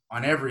down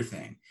on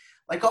everything.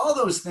 Like, all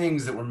those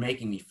things that were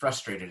making me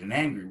frustrated and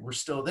angry were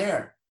still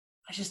there.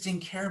 I just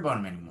didn't care about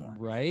them anymore.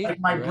 Right.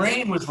 Like, my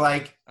brain was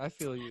like, I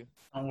feel you.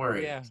 Don't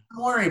worry. Yeah.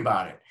 Don't worry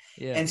about it.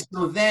 Yeah. And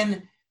so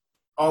then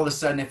all of a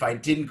sudden, if I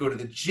didn't go to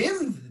the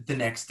gym the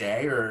next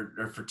day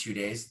or for 2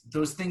 days,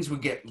 those things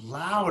would get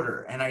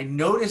louder. And I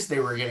noticed they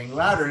were getting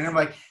louder. And I'm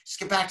like, just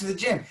get back to the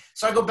gym.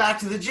 So I go back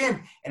to the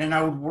gym and then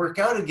I would work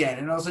out again.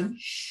 And all of a sudden,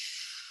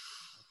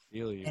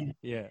 Feel you. And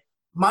yeah.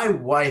 My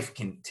wife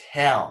can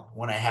tell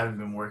when I haven't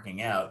been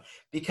working out,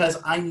 because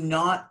I'm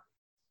not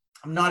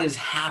as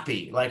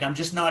happy. Like, I'm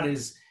just not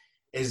as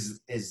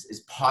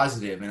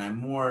positive, and I'm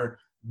more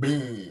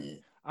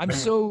I'm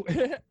so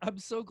I'm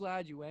so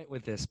glad you went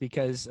with this,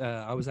 because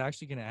I was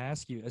actually going to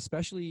ask you,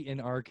 especially in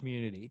our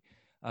community.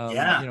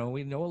 Yeah. You know,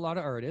 we know a lot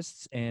of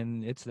artists,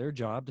 and it's their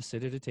job to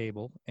sit at a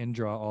table and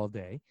draw all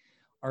day.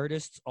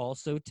 Artists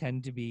also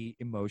tend to be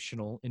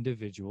emotional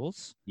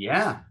individuals,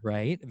 Yeah.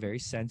 right? Very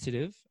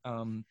sensitive.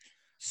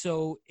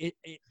 So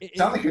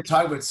Sound like you're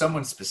talking about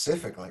someone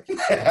specifically.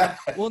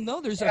 well,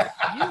 no, there's a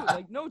few,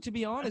 like, no, to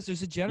be honest,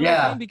 there's a general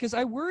Yeah. thing, because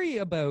I worry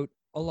about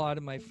a lot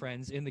of my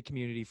friends in the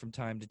community from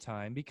time to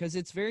time, because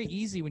it's very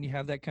easy when you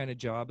have that kind of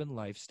job and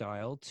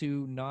lifestyle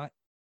to not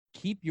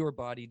keep your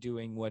body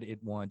doing what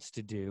it wants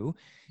to do.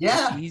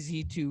 Yeah. It's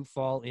easy to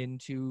fall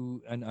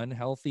into an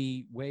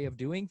unhealthy way of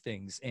doing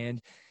things.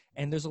 And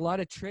there's a lot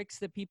of tricks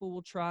that people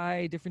will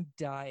try, different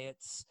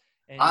diets,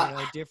 and you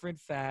know, different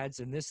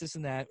fads, and this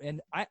and that. And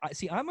I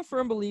see, I'm a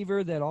firm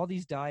believer that all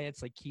these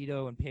diets like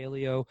keto and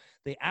paleo,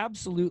 they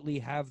absolutely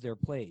have their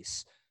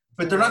place,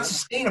 but they're not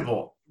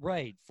sustainable.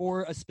 Right,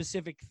 for a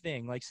specific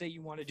thing. Like, say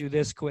you want to do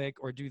this quick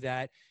or do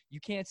that, you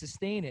can't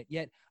sustain it.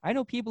 Yet I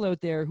know people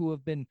out there who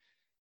have been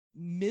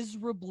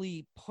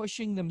miserably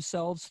pushing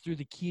themselves through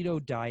the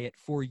keto diet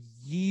for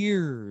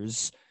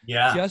years,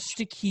 just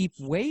to keep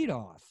weight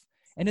off.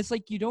 And it's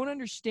like, you don't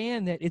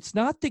understand that it's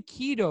not the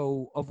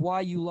keto of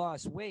why you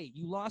lost weight.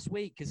 You lost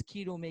weight because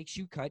keto makes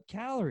you cut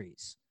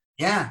calories.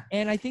 Yeah.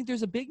 And I think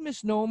there's a big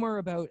misnomer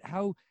about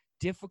how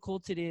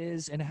difficult it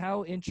is and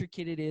how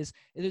intricate it is.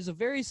 It is a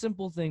very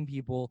simple thing,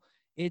 people.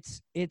 It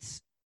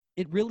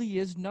really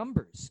is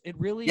numbers. It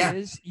really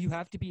is. You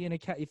have to be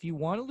if you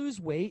want to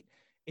lose weight,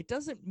 it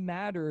doesn't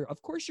matter.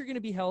 Of course, you're going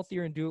to be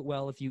healthier and do it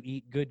well if you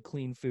eat good,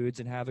 clean foods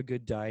and have a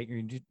good diet.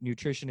 Your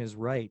nutrition is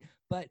right.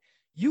 But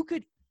you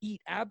could eat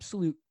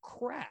absolute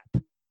crap.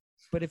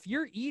 But if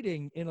you're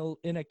eating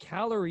in a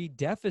calorie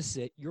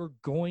deficit, you're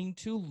going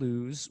to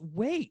lose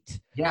weight.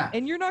 Yeah.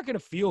 And you're not going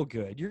to feel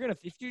good.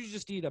 If you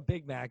just eat a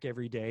Big Mac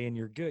every day and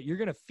you're good, you're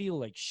going to feel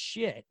like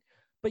shit,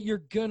 but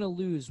you're going to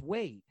lose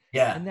weight.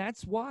 Yeah. And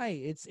that's why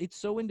it's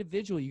so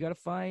individual. You got to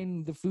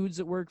find the foods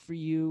that work for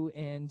you,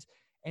 and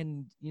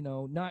you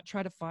know, not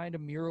try to find a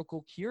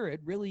miracle cure. It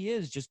really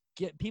is just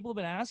people have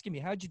been asking me,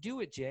 how'd you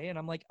do it, Jay? And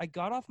I'm like, I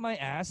got off my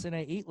ass and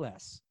I ate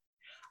less.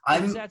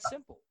 It's that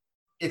simple.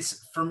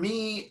 It's for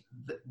me,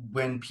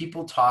 when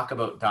people talk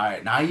about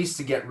diet, and I used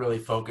to get really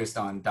focused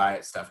on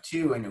diet stuff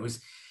too. And it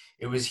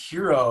was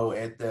Hero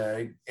at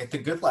the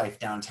Good Life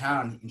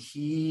downtown. And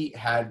he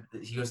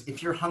goes,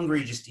 if you're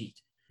hungry, just eat.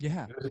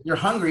 Yeah. If you're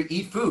hungry,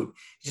 eat food.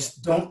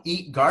 Just don't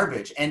eat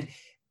garbage. And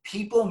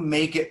people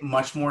make it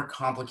much more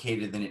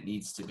complicated than it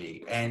needs to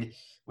be. And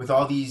with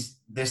all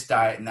this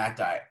diet and that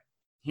diet,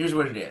 here's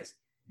what it is.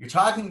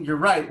 You're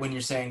right when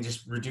you're saying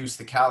just reduce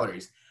the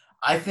calories.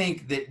 I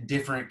think that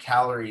different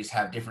calories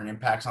have different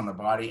impacts on the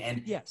body.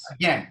 And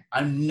again,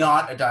 I'm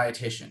not a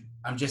dietitian.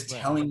 I'm just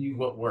telling you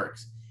what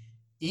works.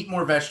 Eat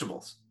more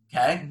vegetables,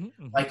 okay?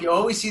 Mm-hmm. Like, you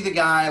always see the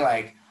guy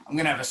like, I'm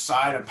going to have a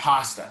side of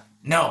pasta.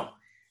 No,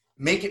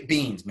 make it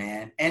beans,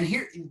 man. And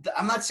here,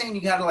 I'm not saying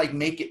you got to like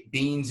make it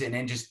beans and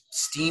then just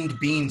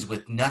steamed beans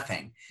with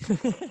nothing.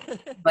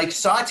 Like,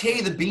 saute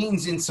the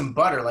beans in some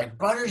butter. Like,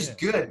 butter's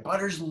good.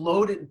 Butter's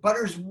loaded.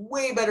 Butter's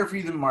way better for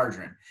you than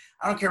margarine.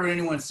 I don't care what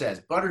anyone says.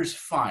 Butter's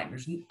fine.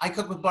 I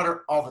cook with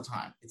butter all the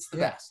time. It's the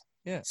best.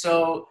 Yeah.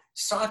 So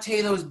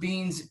saute those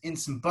beans in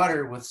some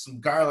butter with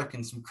some garlic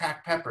and some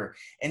cracked pepper,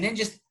 and then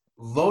just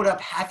load up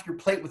half your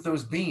plate with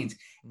those beans.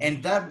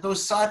 And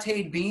those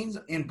sauteed beans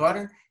in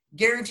butter,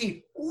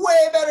 guaranteed,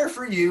 way better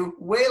for you,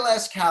 way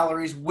less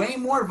calories, way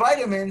more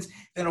vitamins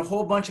than a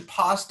whole bunch of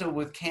pasta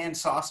with canned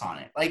sauce on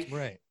it. Like,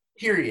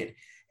 period.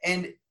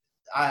 And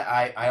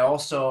I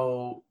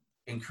also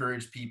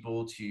encourage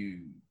people to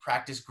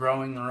practice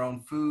growing their own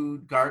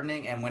food,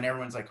 gardening. And when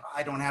everyone's like, oh,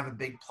 I don't have a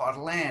big plot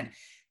of land,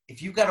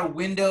 if you've got a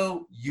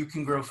window, you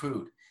can grow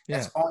food.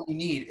 That's all you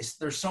need.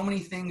 There's so many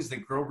things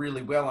that grow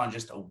really well on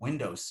just a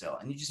windowsill,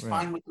 and you just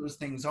find what those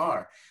things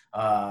are.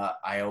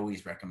 I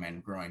always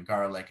recommend growing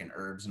garlic and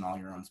herbs and all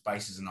your own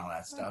spices and all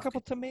that stuff. A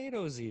couple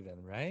tomatoes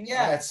even, right?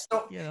 Yeah,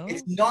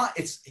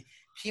 it's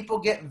people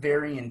get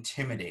very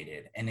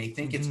intimidated and they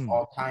think it's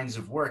all kinds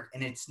of work,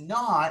 and it's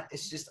not.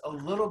 It's just a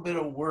little bit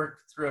of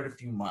work throughout a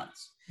few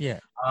months. Yeah.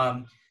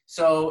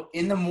 So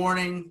in the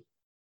morning,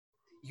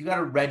 you got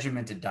a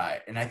regimented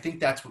diet. And I think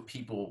that's what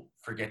people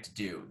forget to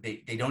do.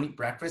 They don't eat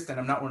breakfast. And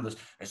I'm not one of those,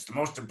 it's the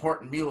most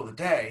important meal of the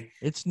day.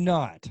 It's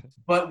not.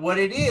 But what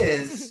it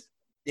is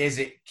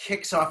it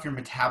kicks off your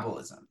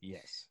metabolism.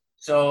 Yes.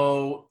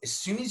 So as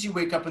soon as you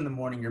wake up in the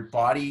morning, your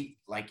body,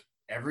 like,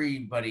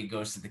 everybody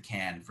goes to the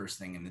can first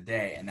thing in the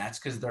day. And that's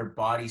because their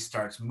body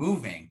starts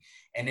moving.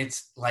 And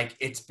it's like,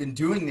 it's been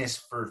doing this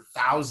for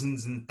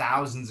thousands and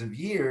thousands of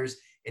years.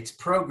 It's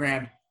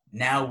programmed.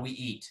 Now we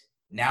eat.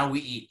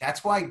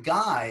 That's why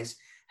guys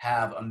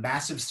have a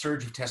massive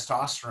surge of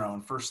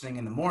testosterone first thing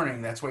in the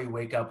morning. That's why you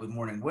wake up with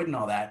morning wood and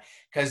all that,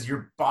 because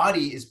your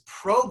body is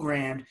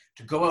programmed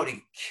to go out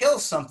and kill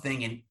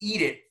something and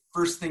eat it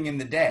first thing in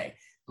the day.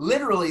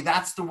 Literally,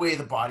 that's the way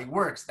the body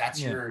works.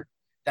 That's your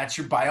that's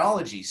your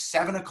biology.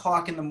 7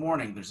 o'clock in the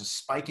morning, there's a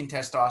spike in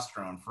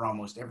testosterone for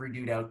almost every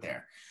dude out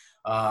there.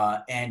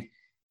 And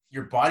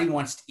your body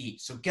wants to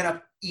eat. So get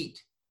up, eat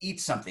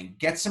something,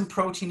 get some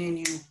protein in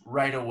you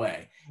right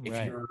away.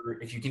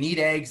 If you can eat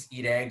eggs,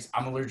 eat eggs.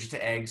 I'm allergic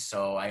to eggs.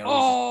 So I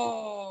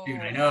always,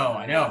 dude, I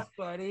know.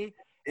 Buddy.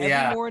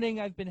 Yeah. Every morning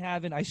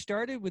I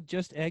started with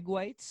just egg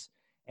whites.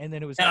 And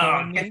then it was get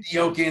the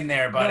yolk in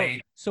there, buddy.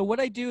 No. So what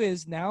I do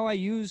is now I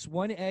use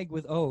one egg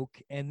with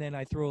oak, and then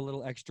I throw a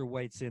little extra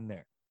whites in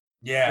there.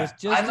 Yeah,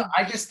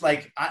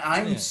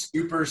 I'm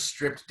super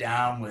stripped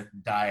down with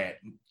diet.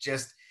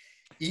 Just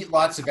eat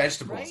lots of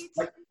vegetables. Right?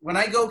 Like when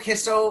I go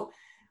Kisso,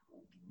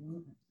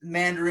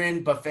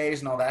 Mandarin buffets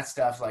and all that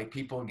stuff, like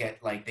people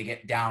they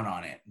get down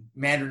on it.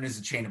 Mandarin is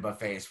a chain of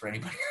buffets for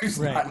anybody who's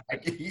not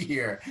like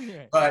here.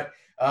 Right. But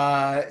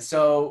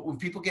so when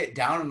people get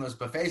down on those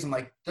buffets, I'm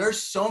like,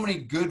 there's so many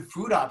good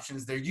food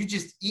options there. You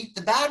just eat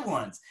the bad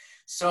ones.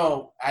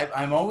 So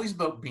I'm always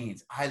about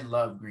beans. I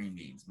love green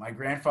beans. My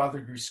grandfather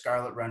grew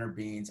Scarlet Runner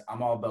beans.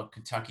 I'm all about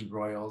Kentucky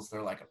Royals.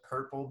 They're like a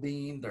purple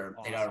bean.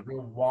 They got a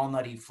real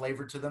walnutty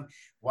flavor to them.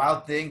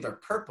 Wild thing, they're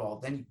purple.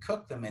 Then you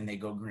cook them and they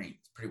go green.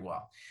 It's pretty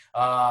wild.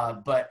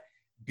 But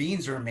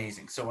beans are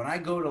amazing. So when I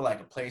go to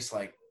like a place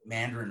like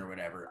Mandarin or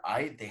whatever,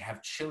 they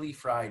have chili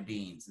fried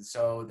beans. And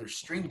so they're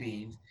string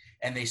beans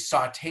and they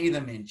saute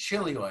them in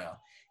chili oil.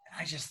 And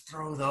I just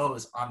throw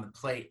those on the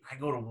plate. I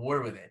go to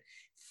war with it.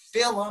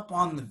 Fill up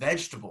on the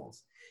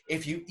vegetables.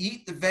 If you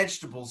eat the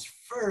vegetables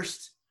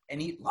first and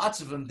eat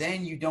lots of them,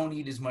 then you don't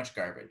eat as much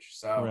garbage.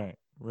 So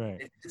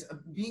right. It's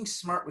being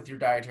smart with your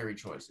dietary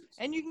choices.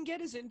 And you can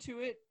get as into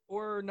it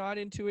or not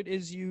into it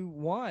as you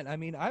want. I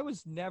mean, I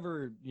was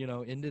never,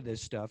 into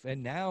this stuff,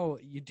 and now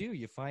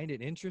you find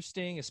it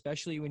interesting,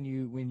 especially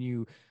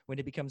when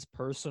it becomes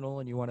personal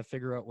and you want to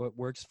figure out what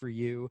works for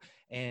you.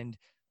 And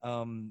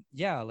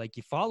like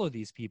you follow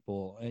these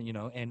people,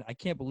 and I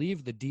can't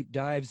believe the deep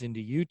dives into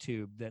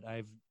YouTube that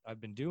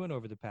I've been doing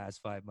over the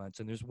past 5 months.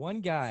 And there's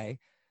one guy,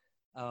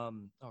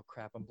 I'm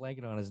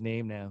blanking on his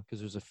name now because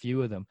there's a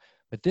few of them,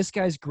 but this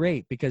guy's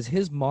great because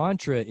his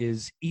mantra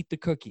is eat the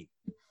cookie.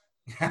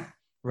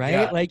 Right?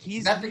 Yeah. Like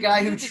is that the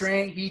guy who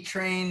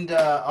trained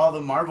all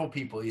the Marvel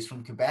people? He's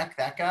from Quebec,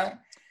 that guy?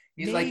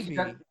 He's maybe.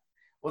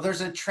 Well,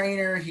 there's a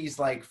trainer. He's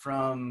like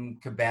from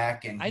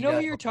Quebec, and I know who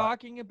you're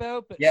talking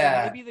about, but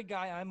maybe the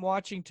guy I'm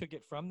watching took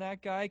it from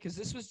that guy, because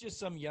this was just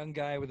some young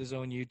guy with his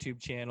own YouTube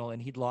channel, and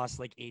he'd lost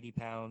like 80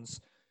 pounds,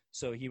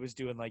 so he was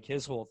doing like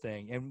his whole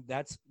thing, and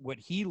that's what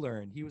he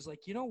learned. He was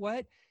like, you know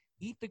what?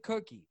 Eat the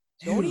cookie.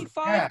 Don't eat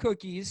 5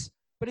 cookies,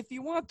 but if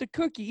you want the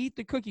cookie, eat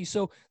the cookie.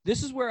 So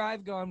this is where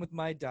I've gone with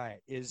my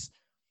diet.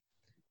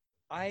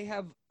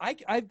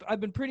 I've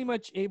been pretty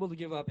much able to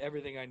give up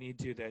everything I need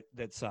to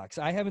that sucks.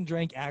 I haven't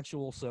drank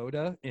actual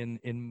soda in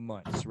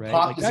months, right?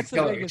 Like that's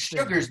the biggest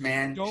sugars, thing.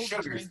 Man. Don't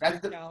sugars. That's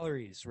the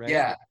calories, right?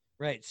 Yeah.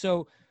 Right.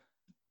 So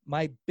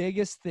my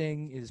biggest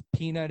thing is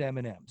peanut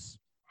M&Ms.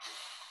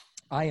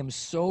 I am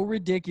so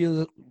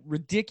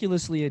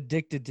ridiculously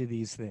addicted to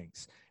these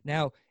things.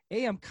 Now,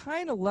 I'm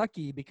kind of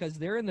lucky because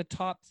they're in the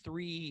top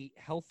 3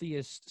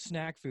 healthiest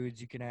snack foods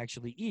you can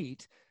actually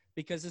eat.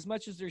 Because as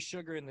much as there's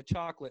sugar in the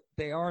chocolate,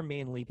 they are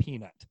mainly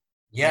peanut.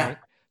 Yeah. Right?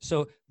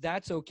 So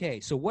that's okay.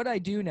 So what I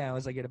do now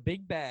is I get a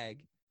big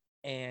bag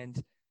and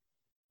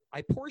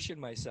I portion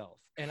myself.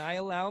 And I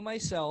allow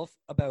myself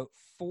about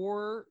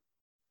 4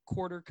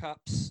 quarter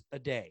cups a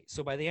day.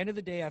 So by the end of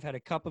the day, I've had a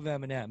cup of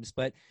M&Ms.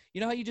 But you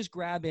know how you just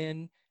grab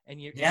in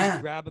and you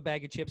grab a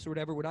bag of chips or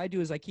whatever? What I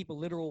do is I keep a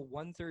literal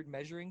 1/3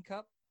 measuring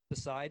cup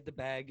beside the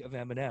bag of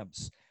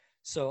M&Ms.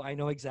 So I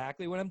know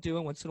exactly what I'm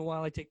doing. Once in a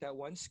while, I take that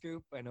one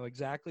scoop. I know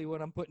exactly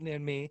what I'm putting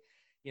in me,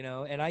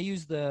 and I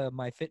use the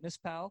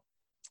MyFitnessPal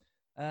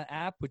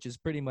app, which is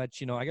pretty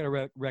much, I got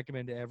to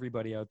recommend to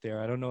everybody out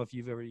there. I don't know if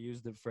you've ever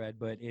used it, Fred,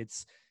 but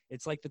it's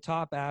like the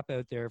top app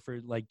out there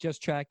for like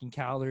just tracking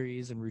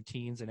calories and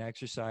routines and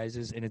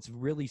exercises. And it's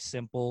really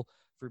simple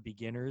for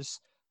beginners,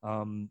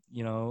 and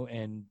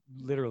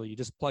literally you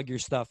just plug your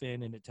stuff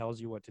in and it tells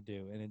you what to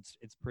do. And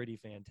it's pretty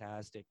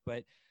fantastic.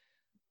 But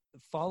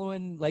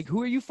following, like,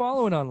 who are you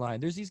following online?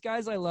 There's these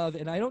guys I love,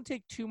 and I don't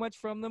take too much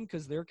from them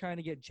because they're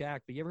kind of get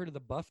jacked. But you ever heard of the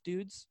Buff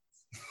Dudes?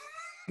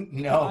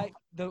 No.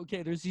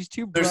 There's these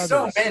 2 brothers.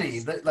 There's so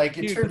many. Like,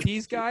 dude,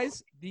 these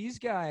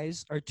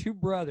guys are 2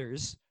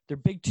 brothers. They're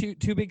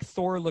two big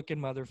Thor-looking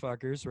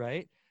motherfuckers,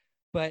 right?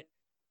 But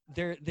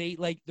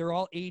they're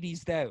all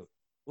 80s out.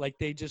 Like,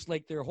 they just,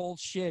 like, their whole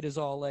shit is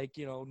all like,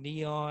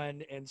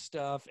 neon and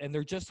stuff, and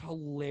they're just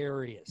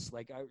hilarious.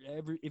 Like,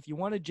 if you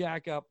want to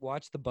jack up,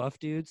 watch the Buff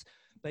Dudes,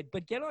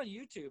 but get on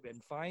YouTube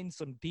and find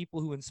some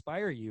people who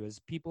inspire you. Has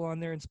people on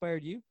there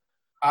inspired you?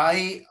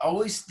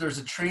 There's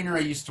a trainer I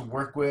used to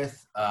work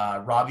with,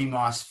 Robbie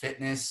Moss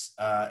Fitness,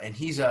 and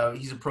he's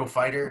a pro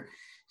fighter.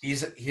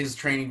 His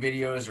training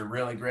videos are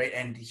really great,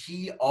 and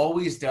he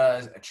always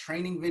does a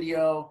training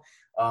video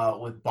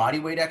with body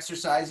weight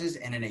exercises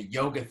and in a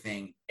yoga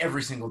thing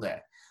every single day.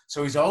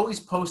 So he's always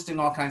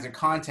posting all kinds of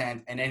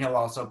content, and then he'll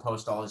also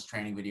post all his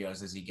training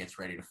videos as he gets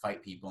ready to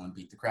fight people and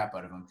beat the crap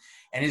out of them.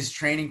 And his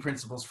training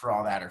principles for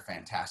all that are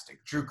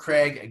fantastic. Drew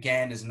Craig,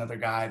 again, is another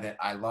guy that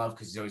I love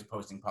because he's always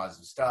posting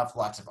positive stuff,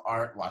 lots of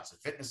art, lots of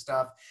fitness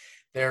stuff.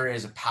 There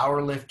is a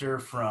power lifter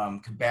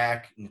from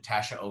Quebec,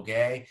 Natasha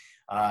Oguet.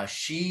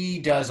 She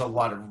does a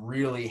lot of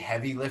really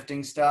heavy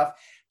lifting stuff,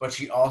 but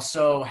she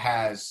also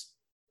has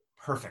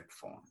perfect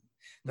form.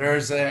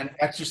 There's an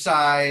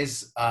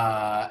exercise,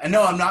 and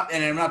no, I'm not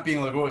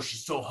being like, oh,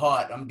 she's so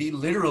hot. I'm being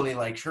literally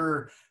like,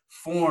 her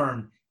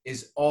form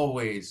is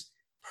always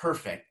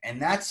perfect. And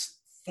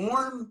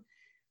form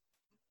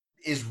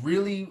is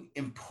really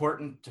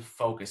important to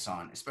focus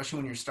on, especially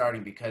when you're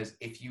starting, because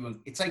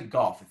it's like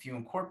golf. If you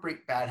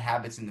incorporate bad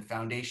habits in the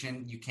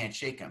foundation, you can't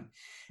shake them.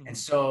 Mm-hmm. And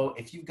so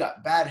if you've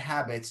got bad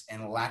habits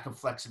and a lack of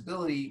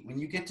flexibility, when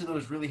you get to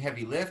those really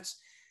heavy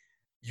lifts,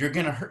 you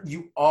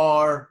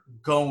are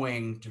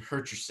going to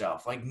hurt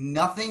yourself. Like,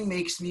 nothing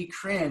makes me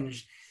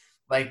cringe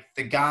like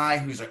the guy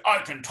who's like, I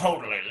can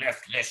totally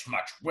lift this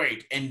much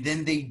weight, and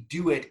then they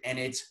do it and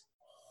it's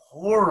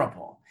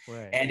horrible.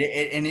 Right. And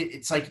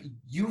it's like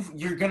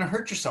you're gonna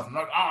hurt yourself. I'm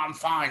like, oh, I'm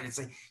fine. It's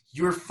like,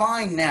 you're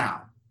fine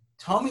now.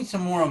 Tell me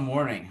tomorrow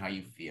morning how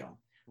you feel.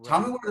 Right. Tell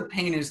me where the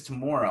pain is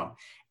tomorrow.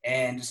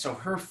 And so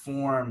her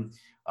form,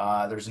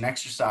 there's an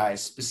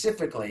exercise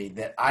specifically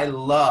that I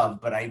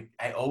love, but I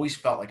always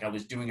felt like I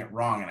was doing it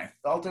wrong. And I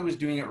felt I was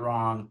doing it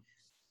wrong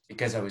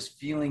because I was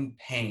feeling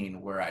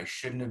pain where I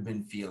shouldn't have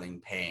been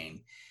feeling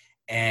pain.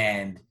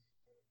 And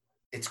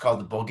it's called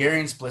the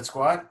Bulgarian split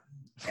squat.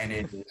 And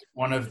it is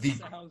one of the...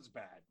 Sounds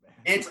bad, man.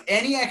 It's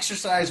any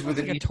exercise with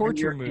a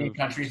torture European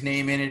country's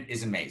name in it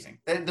is amazing.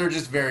 They're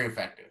just very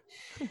effective.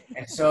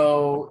 And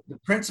so the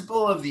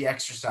principle of the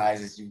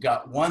exercise is you've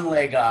got one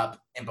leg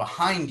up and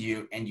behind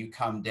you, and you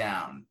come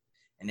down,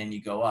 and then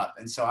you go up.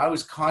 And so I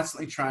was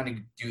constantly trying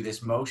to do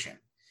this motion,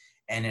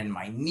 and then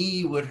my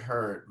knee would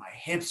hurt, my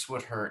hips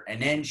would hurt. And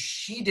then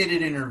she did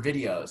it in her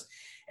videos,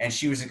 and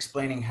she was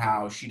explaining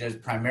how she does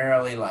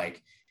primarily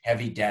like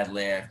heavy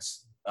deadlifts,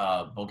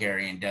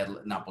 Bulgarian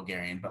deadlift, not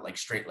Bulgarian, but like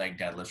straight leg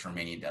deadlifts,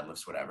 Romanian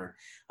deadlifts, whatever.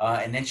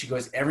 And then she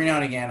goes, every now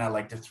and again, I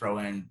like to throw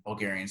in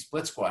Bulgarian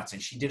split squats.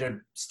 And she did a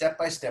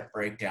step-by-step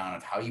breakdown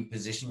of how you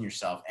position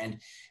yourself. And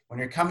when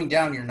you're coming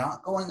down, you're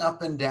not going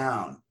up and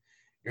down.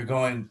 You're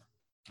going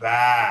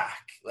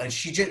back. And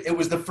it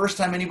was the first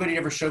time anybody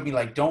ever showed me,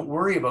 like, don't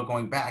worry about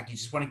going back. You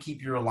just want to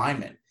keep your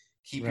alignment.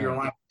 Keep your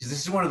alignment. Because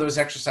this is one of those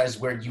exercises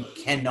where you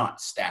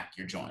cannot stack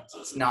your joints.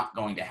 It's not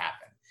going to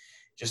happen.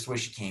 Just the way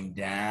she came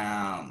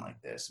down like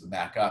this and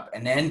back up,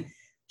 and then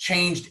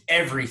changed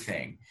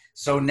everything.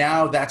 So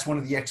now that's one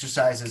of the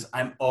exercises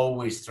I'm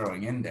always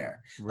throwing in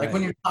there. Right. Like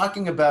when you're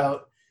talking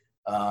about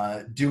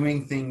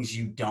doing things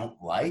you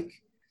don't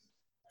like,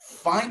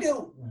 find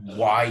out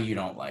why you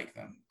don't like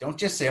them. Don't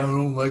just say, I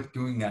don't like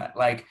doing that.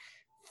 Like,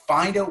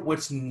 find out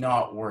what's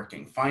not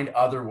working. Find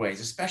other ways,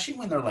 especially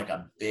when they're like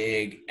a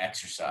big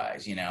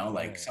exercise,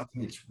 like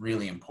something that's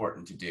really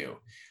important to do.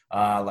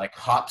 Like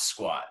hop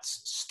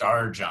squats,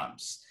 star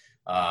jumps,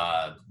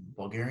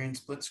 Bulgarian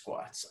split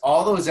squats,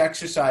 all those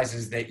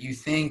exercises that you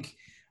think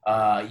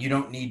you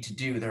don't need to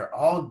do. They're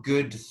all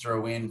good to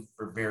throw in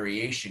for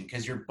variation,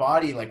 because your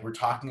body, like we're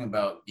talking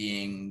about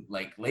being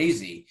like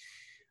lazy,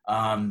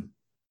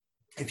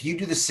 if you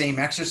do the same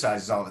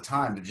exercises all the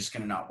time, they're just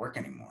going to not work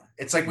anymore.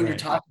 It's like when you're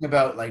talking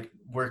about like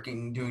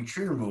doing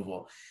tree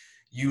removal,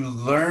 you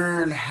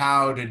learn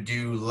how to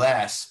do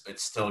less, but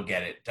still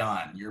get it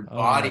done. Your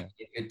body,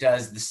 if it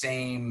does the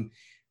same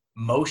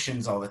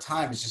motions all the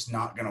time, it's just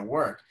not going to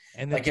work.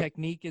 And the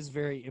technique is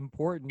very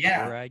important,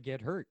 or I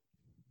get hurt.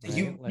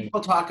 Right?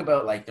 People talk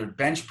about like their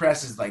bench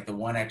press is like the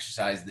one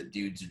exercise that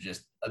dudes are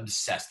just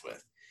obsessed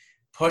with.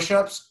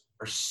 Push-ups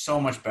are so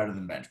much better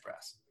than bench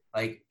press.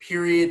 Like,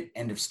 period,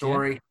 end of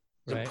story.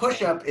 Yeah. The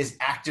push-up is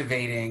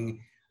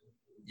activating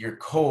your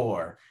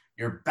core,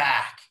 your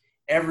back,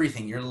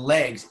 everything, your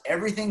legs,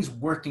 everything's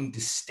working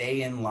to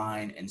stay in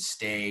line and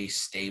stay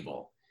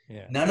stable.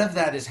 Yeah. None of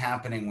that is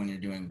happening when you're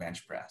doing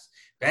bench press.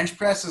 Bench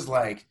press is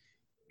like,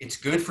 it's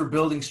good for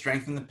building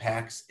strength in the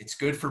pecs. It's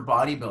good for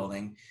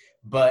bodybuilding.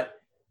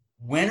 But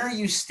when are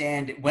you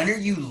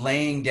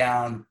laying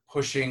down,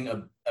 pushing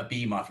a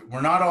beam off? We're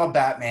not all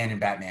Batman and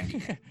Batman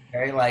beam.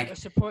 Okay? Like,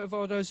 that's the point of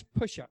all those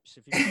push-ups.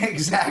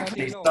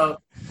 Exactly. So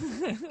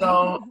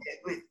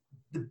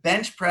the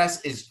bench press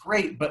is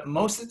great, but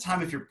most of the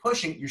time, if you're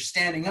pushing, you're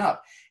standing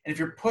up. And if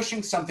you're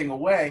pushing something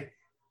away,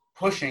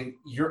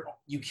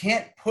 you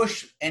can't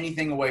push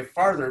anything away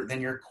farther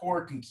than your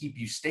core can keep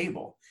you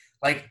stable.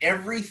 Like,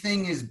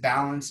 everything is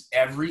balance.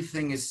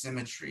 Everything is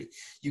symmetry.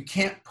 You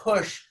can't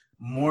push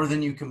more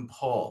than you can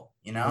pull,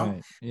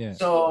 Right. Yeah.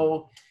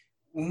 So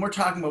when we're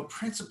talking about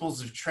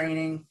principles of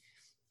training,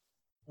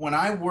 when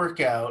I work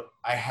out,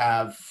 I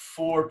have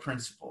 4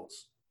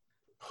 principles: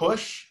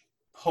 push,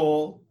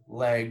 pull,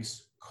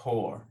 legs,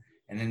 core.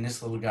 And then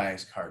this little guy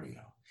is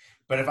cardio.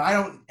 But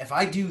if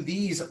I do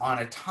these on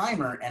a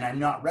timer and I'm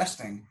not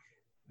resting,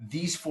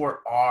 these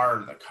 4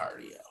 are the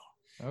cardio.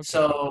 Okay.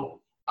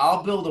 So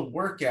I'll build a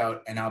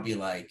workout and I'll be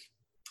like,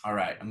 all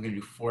right, I'm going to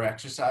do 4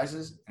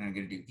 exercises, and I'm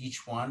going to do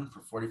each one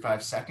for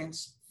 45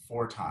 seconds,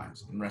 4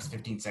 times, and rest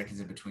 15 seconds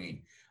in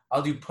between.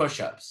 I'll do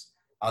push-ups.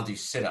 I'll do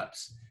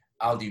sit-ups.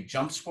 I'll do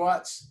jump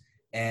squats,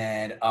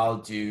 and I'll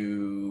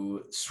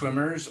do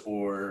swimmers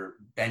or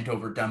bent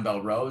over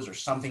dumbbell rows or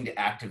something to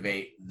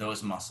activate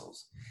those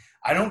muscles.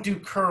 I don't do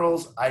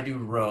curls. I do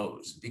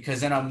rows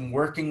because then I'm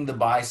working the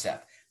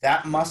bicep.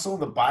 That muscle,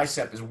 the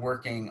bicep, is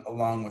working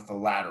along with the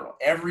lateral.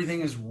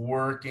 Everything is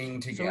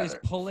working together. So is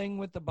pulling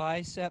with the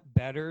bicep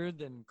better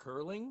than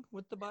curling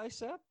with the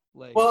bicep?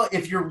 Like, well,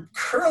 if you're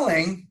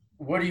curling,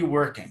 what are you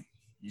working?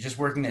 You're just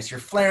working this. You're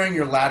flaring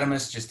your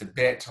latimus just a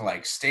bit to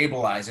like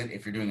stabilize it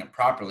if you're doing it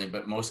properly.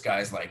 But most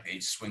guys, like, they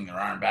swing their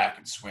arm back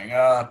and swing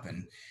up,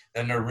 and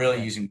then they're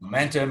really using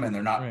momentum and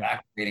they're not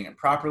activating it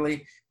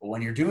properly. But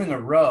when you're doing a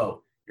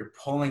row, you're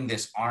pulling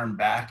this arm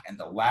back, and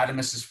the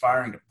latimus is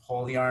firing to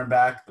pull the arm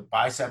back. The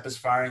bicep is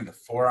firing. The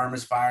forearm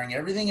is firing.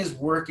 Everything is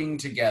working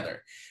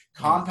together.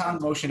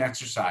 Compound motion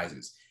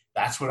exercises.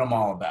 That's what I'm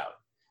all about.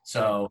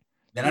 So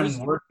then I'm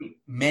working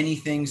many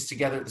things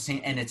together at the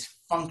same, and it's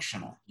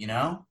functional, you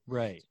know?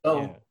 Right.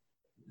 So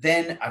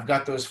then I've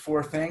got those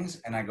 4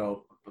 things, and I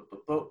go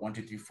 1,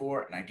 2, 3,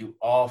 4, and I do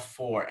all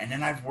 4. And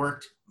then I've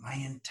worked my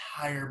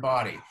entire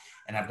body,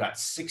 and I've got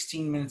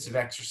 16 minutes of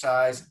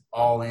exercise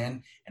all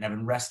in, and I've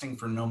been resting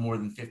for no more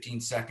than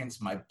 15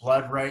 seconds. My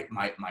blood rate,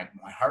 my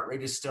heart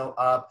rate is still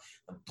up.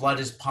 The blood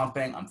is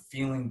pumping. I'm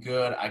feeling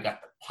good. I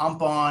got the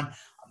pump on.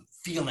 I'm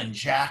feeling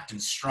jacked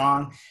and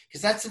strong,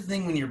 because that's the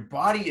thing when your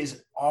body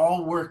is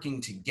all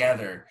working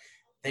together.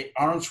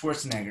 Arnold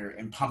Schwarzenegger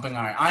in Pumping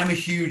Iron. I'm a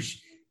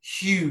huge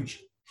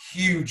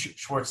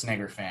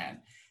Schwarzenegger fan.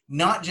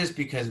 Not just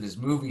because of his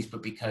movies,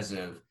 but because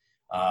of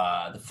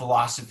the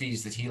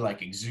philosophies that he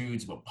like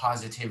exudes about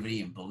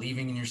positivity and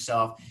believing in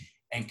yourself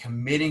and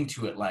committing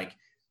to it. Like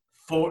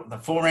the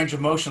full range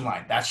of motion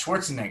line, that's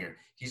Schwarzenegger.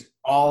 He's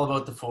all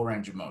about the full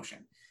range of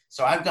motion.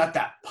 So I've got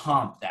that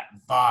pump, that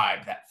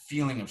vibe, that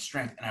feeling of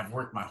strength, and I've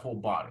worked my whole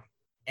body,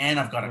 and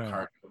I've got a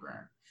cardio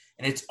burn.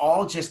 And it's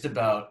all just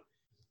about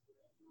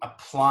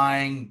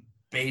applying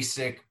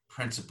basic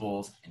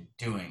principles and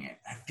doing it.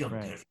 I feel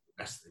good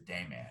rest of the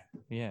day, man.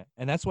 Yeah.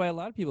 And that's why a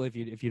lot of people, if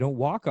you don't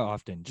walk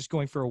often, just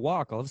going for a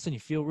walk, all of a sudden you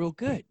feel real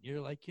good.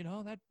 You're like, you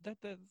know, that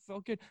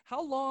felt good.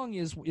 How long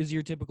is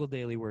your typical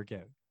daily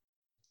workout?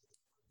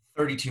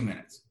 32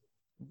 minutes.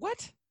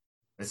 What?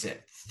 That's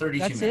it. 32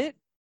 minutes. That's it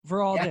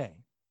for all day?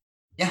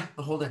 Yeah,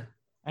 the whole day.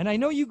 And I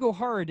know you go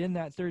hard in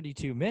that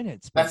 32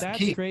 minutes, but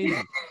that's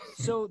crazy.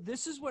 So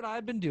this is what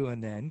I've been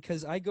doing then,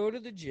 because I go to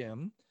the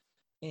gym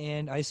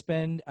and I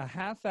spend a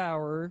half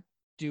hour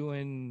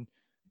doing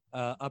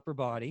upper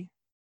body.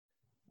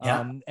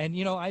 And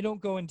you know, I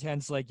don't go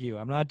intense like you.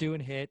 I'm not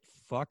doing HIIT.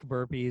 Fuck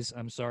burpees.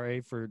 I'm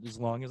sorry, for as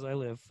long as I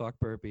live, fuck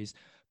burpees.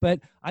 But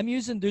I'm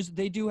using,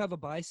 they do have a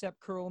bicep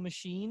curl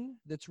machine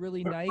that's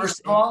really nice.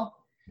 First of all,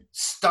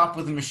 stop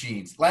with the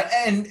machines.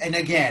 And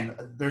again,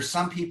 there's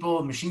some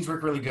people, machines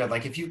work really good.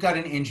 Like if you've got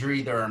an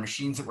injury, there are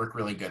machines that work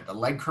really good. The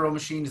leg curl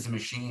machine is a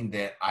machine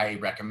that I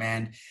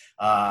recommend.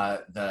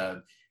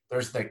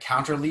 There's the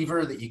counter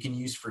lever that you can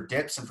use for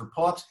dips and for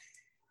pull-ups.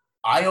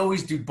 I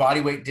always do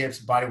bodyweight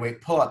dips,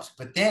 bodyweight pull-ups.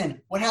 But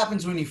then what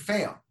happens when you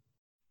fail?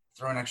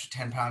 Throw an extra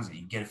 10 pounds in,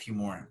 you get a few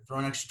more in. Throw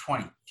an extra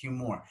 20, a few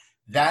more.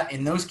 That,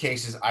 in those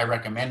cases, I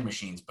recommend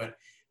machines. But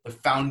the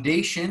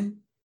foundation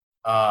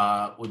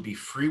would be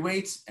free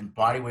weights and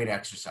bodyweight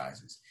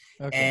exercises.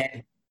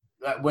 Okay.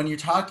 And when you're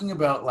talking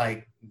about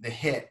like the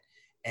HIIT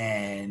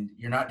and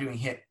you're not doing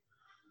HIIT,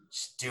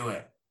 just do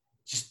it.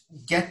 Just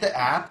get the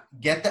app.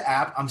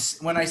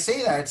 When I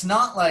say that, it's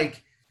not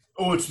like,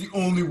 oh, it's the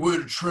only way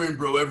to train,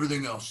 bro.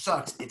 Everything else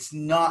sucks. It's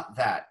not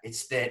that.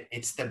 It's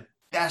the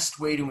best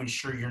way to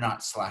ensure you're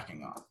not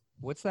slacking off.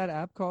 What's that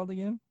app called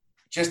again?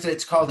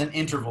 It's called an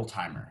interval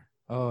timer.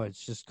 Oh,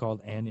 it's just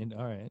called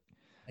all right.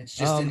 It's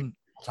just an interval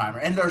timer.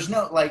 And there's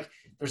no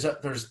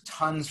there's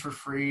tons for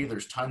free.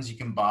 There's tons you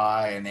can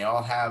buy, and they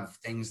all have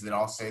things that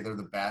all say they're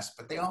the best,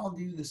 but they all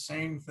do the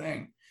same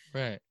thing.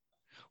 Right.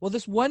 Well,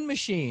 this one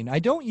machine, I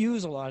don't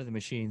use a lot of the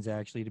machines,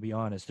 actually, to be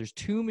honest. There's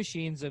 3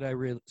 machines that I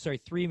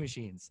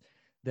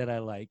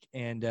like.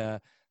 And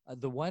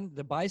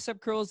the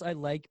bicep curls I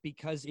like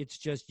because it's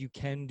just, you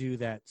can do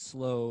that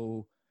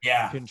slow,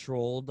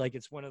 controlled. Like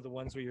it's one of the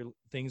ones where your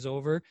thing's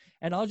over.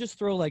 And I'll just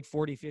throw like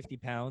 40, 50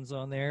 pounds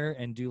on there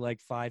and do like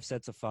 5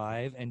 sets of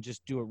 5 and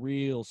just do it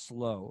real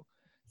slow.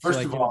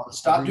 First of all,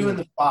 stop doing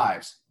the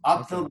 5s.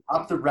 Up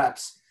the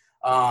reps.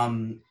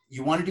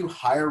 You want to do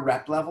higher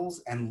rep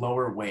levels and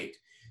lower weight.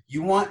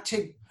 You want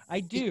to. I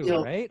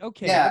do, right?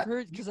 Okay. Yeah.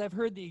 I've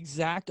heard the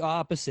exact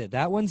opposite.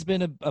 That one's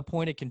been a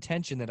point of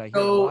contention that I hear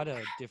a lot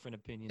of different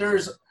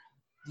opinions.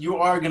 You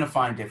are going to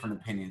find different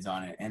opinions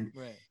on it.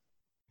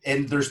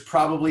 And there's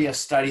probably a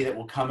study that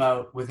will come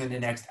out within the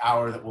next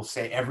hour that will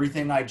say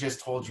everything I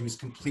just told you is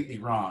completely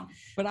wrong.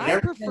 But I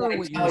prefer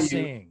what you're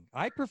saying.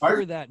 I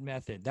prefer that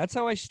method. That's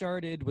how I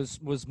started,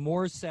 was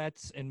more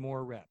sets and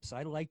more reps.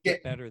 I liked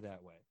it better that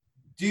way.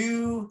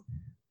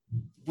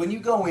 When you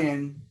go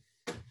in,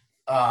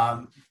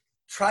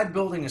 try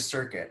building a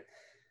circuit.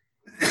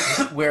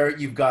 where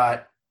you've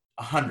got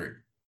 100.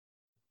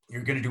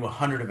 You're going to do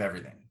 100 of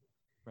everything.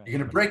 Right. You're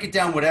going to break it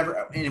down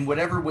in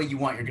whatever way you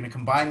want. You're going to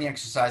combine the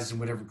exercises in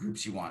whatever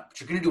groups you want, but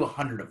you're going to do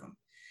 100 of them.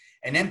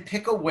 And then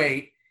pick a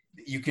weight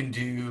that you can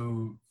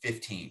do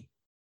 15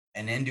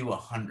 and then do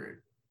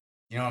 100.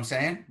 You know what I'm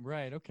saying?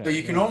 Right. Okay. So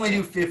you can only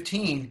do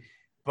 15,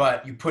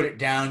 but you put it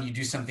down, you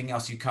do something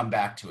else, you come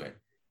back to it.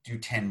 Do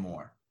 10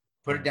 more.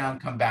 Put it down,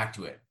 come back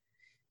to it.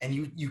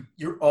 And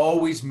you're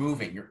always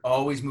moving. You're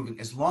always moving.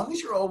 As long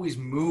as you're always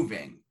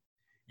moving,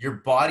 your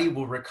body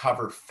will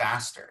recover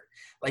faster.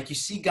 Like you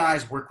see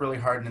guys work really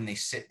hard and then they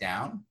sit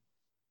down.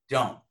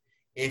 Don't.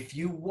 If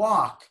you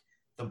walk,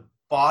 the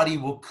body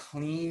will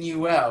clean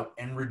you out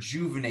and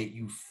rejuvenate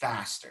you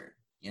faster,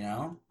 you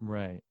know?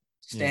 Right.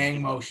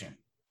 Staying motion.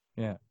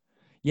 Yeah.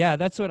 Yeah,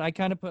 that's what I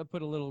kind of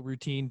put a little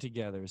routine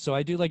together. So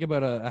I do like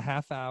about a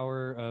half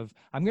hour of,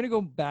 I'm going to go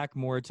back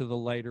more to the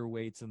lighter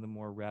weights and the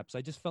more reps.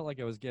 I just felt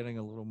like I was getting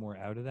a little more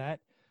out of that.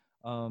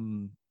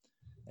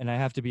 And I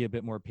have to be a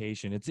bit more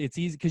patient. It's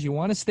easy because you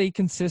want to stay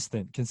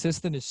consistent.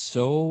 Consistent is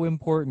so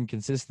important,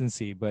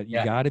 consistency, but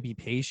you got to be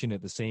patient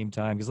at the same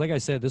time. Because like I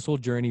said, this whole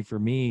journey for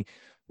me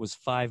was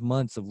 5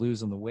 months of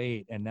losing the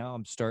weight. And now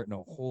I'm starting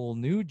a whole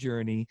new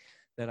journey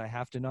that I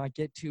have to not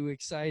get too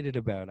excited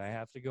about. I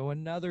have to go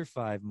another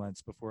 5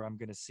 months before I'm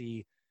going to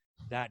see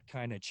that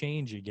kind of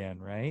change again.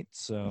 Right.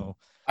 So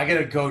I got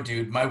to go,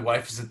 dude. My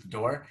wife is at the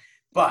door,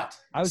 but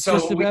I was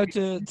just about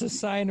to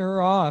sign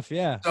her off.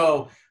 Yeah.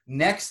 So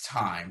next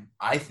time,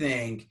 I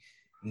think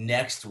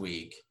next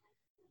week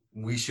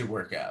we should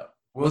work out.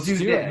 We'll do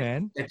it,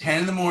 man. At 10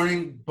 in the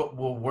morning, but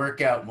we'll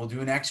work out. We'll do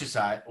an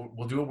exercise.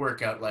 We'll do a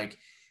workout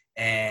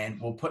and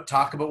we'll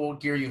talk about what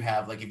gear you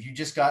have. Like if you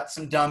just got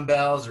some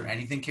dumbbells or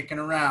anything kicking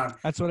around.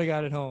 That's what I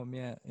got at home.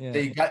 Yeah.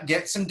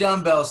 Get some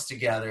dumbbells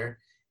together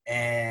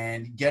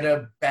and get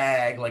a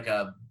bag, like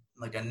a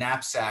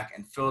knapsack,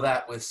 and fill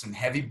that with some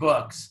heavy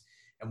books.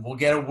 And we'll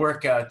get a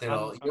workout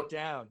that'll. I'm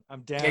down.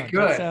 Okay,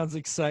 good. That sounds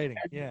exciting.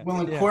 Yeah.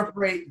 We'll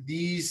incorporate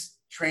these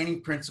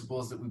training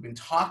principles that we've been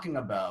talking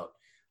about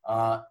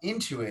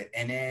into it,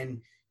 and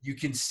then you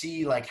can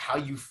see like how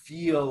you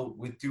feel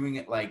with doing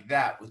it like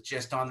that, with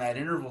just on that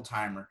interval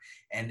timer,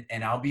 and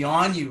I'll be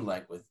on you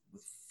like with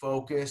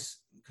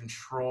focus,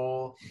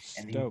 control,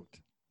 and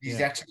these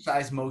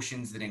exercise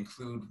motions that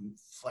include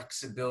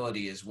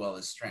flexibility as well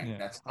as strength.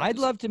 Yeah. I'd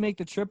love to make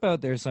the trip out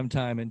there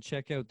sometime and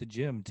check out the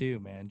gym too,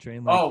 man.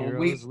 Train like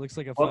heroes. It looks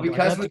like a fun. I'd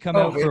love to come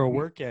out for a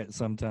workout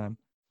sometime.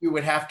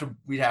 We'd have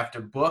to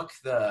book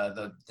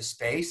the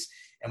space,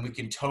 and we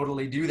can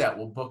totally do that.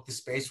 We'll book the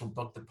space. We'll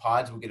book the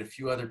pods. We'll get a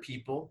few other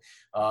people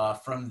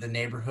from the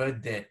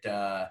neighborhood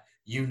that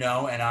you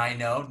know and I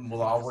know, and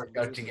we'll all work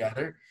out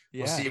together.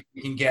 Yeah. We'll see if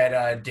we can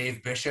get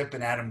Dave Bishop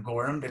and Adam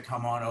Gorham to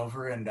come on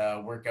over and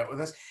work out with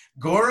us.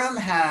 Gorham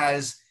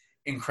has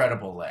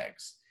incredible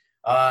legs.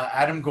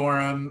 Adam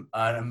Gorham,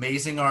 an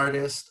amazing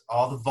artist,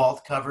 all the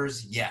vault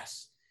covers,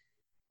 yes.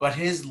 But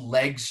his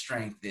leg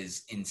strength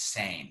is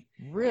insane.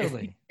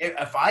 Really?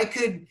 If I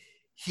could,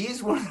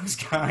 he's one of those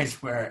guys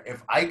where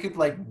if I could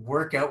like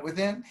work out with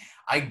him,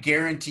 I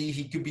guarantee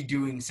he could be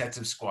doing sets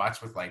of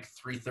squats with like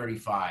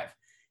 335.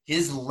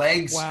 His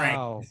leg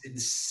strength is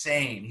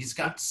insane. He's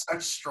got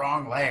such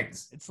strong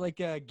legs. It's like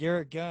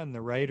Garrett Gunn, the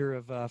writer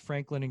of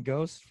Franklin and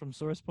Ghost from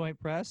Source Point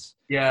Press.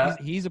 Yeah.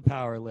 He's a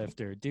power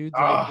lifter. Dude's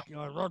like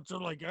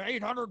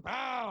 800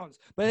 pounds.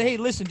 But hey,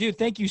 listen, dude,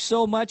 thank you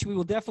so much. We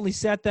will definitely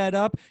set that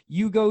up.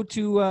 You go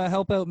to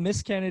help out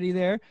Miss Kennedy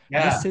there.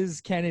 Yeah.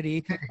 Mrs.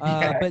 Kennedy.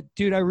 But,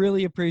 dude, I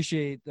really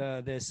appreciate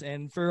this.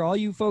 And for all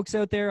you folks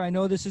out there, I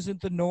know this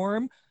isn't the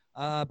norm.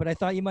 But I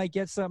thought you might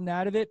get something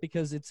out of it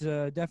because it's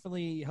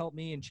definitely helped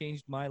me and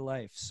changed my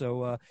life.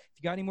 So if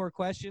you got any more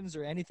questions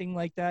or anything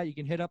like that, you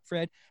can hit up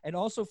Fred. And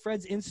also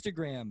Fred's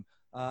Instagram,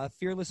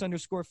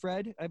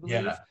 fearless_Fred, I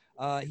believe.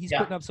 Yeah. He's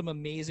putting up some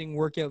amazing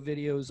workout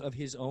videos of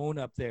his own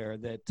up there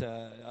that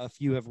a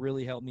few have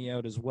really helped me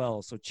out as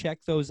well. So check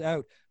those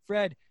out.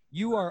 Fred,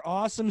 you are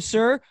awesome,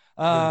 sir.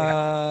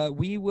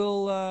 We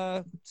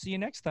will see you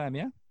next time,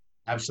 yeah?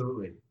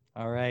 Absolutely.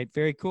 All right.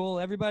 Very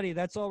cool. Everybody,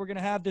 that's all we're going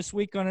to have this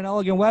week on An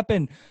Elegant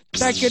Weapon.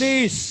 Take it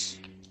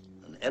easy.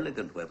 An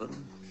elegant weapon,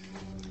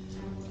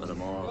 but a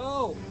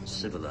more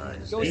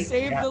civilized. Go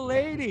save the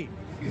lady.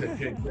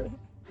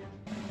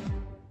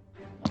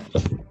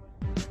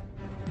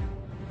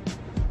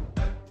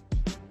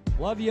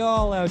 Love you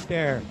all out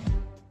there.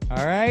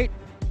 All right.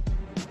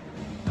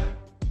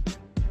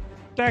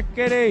 Take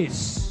it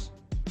easy.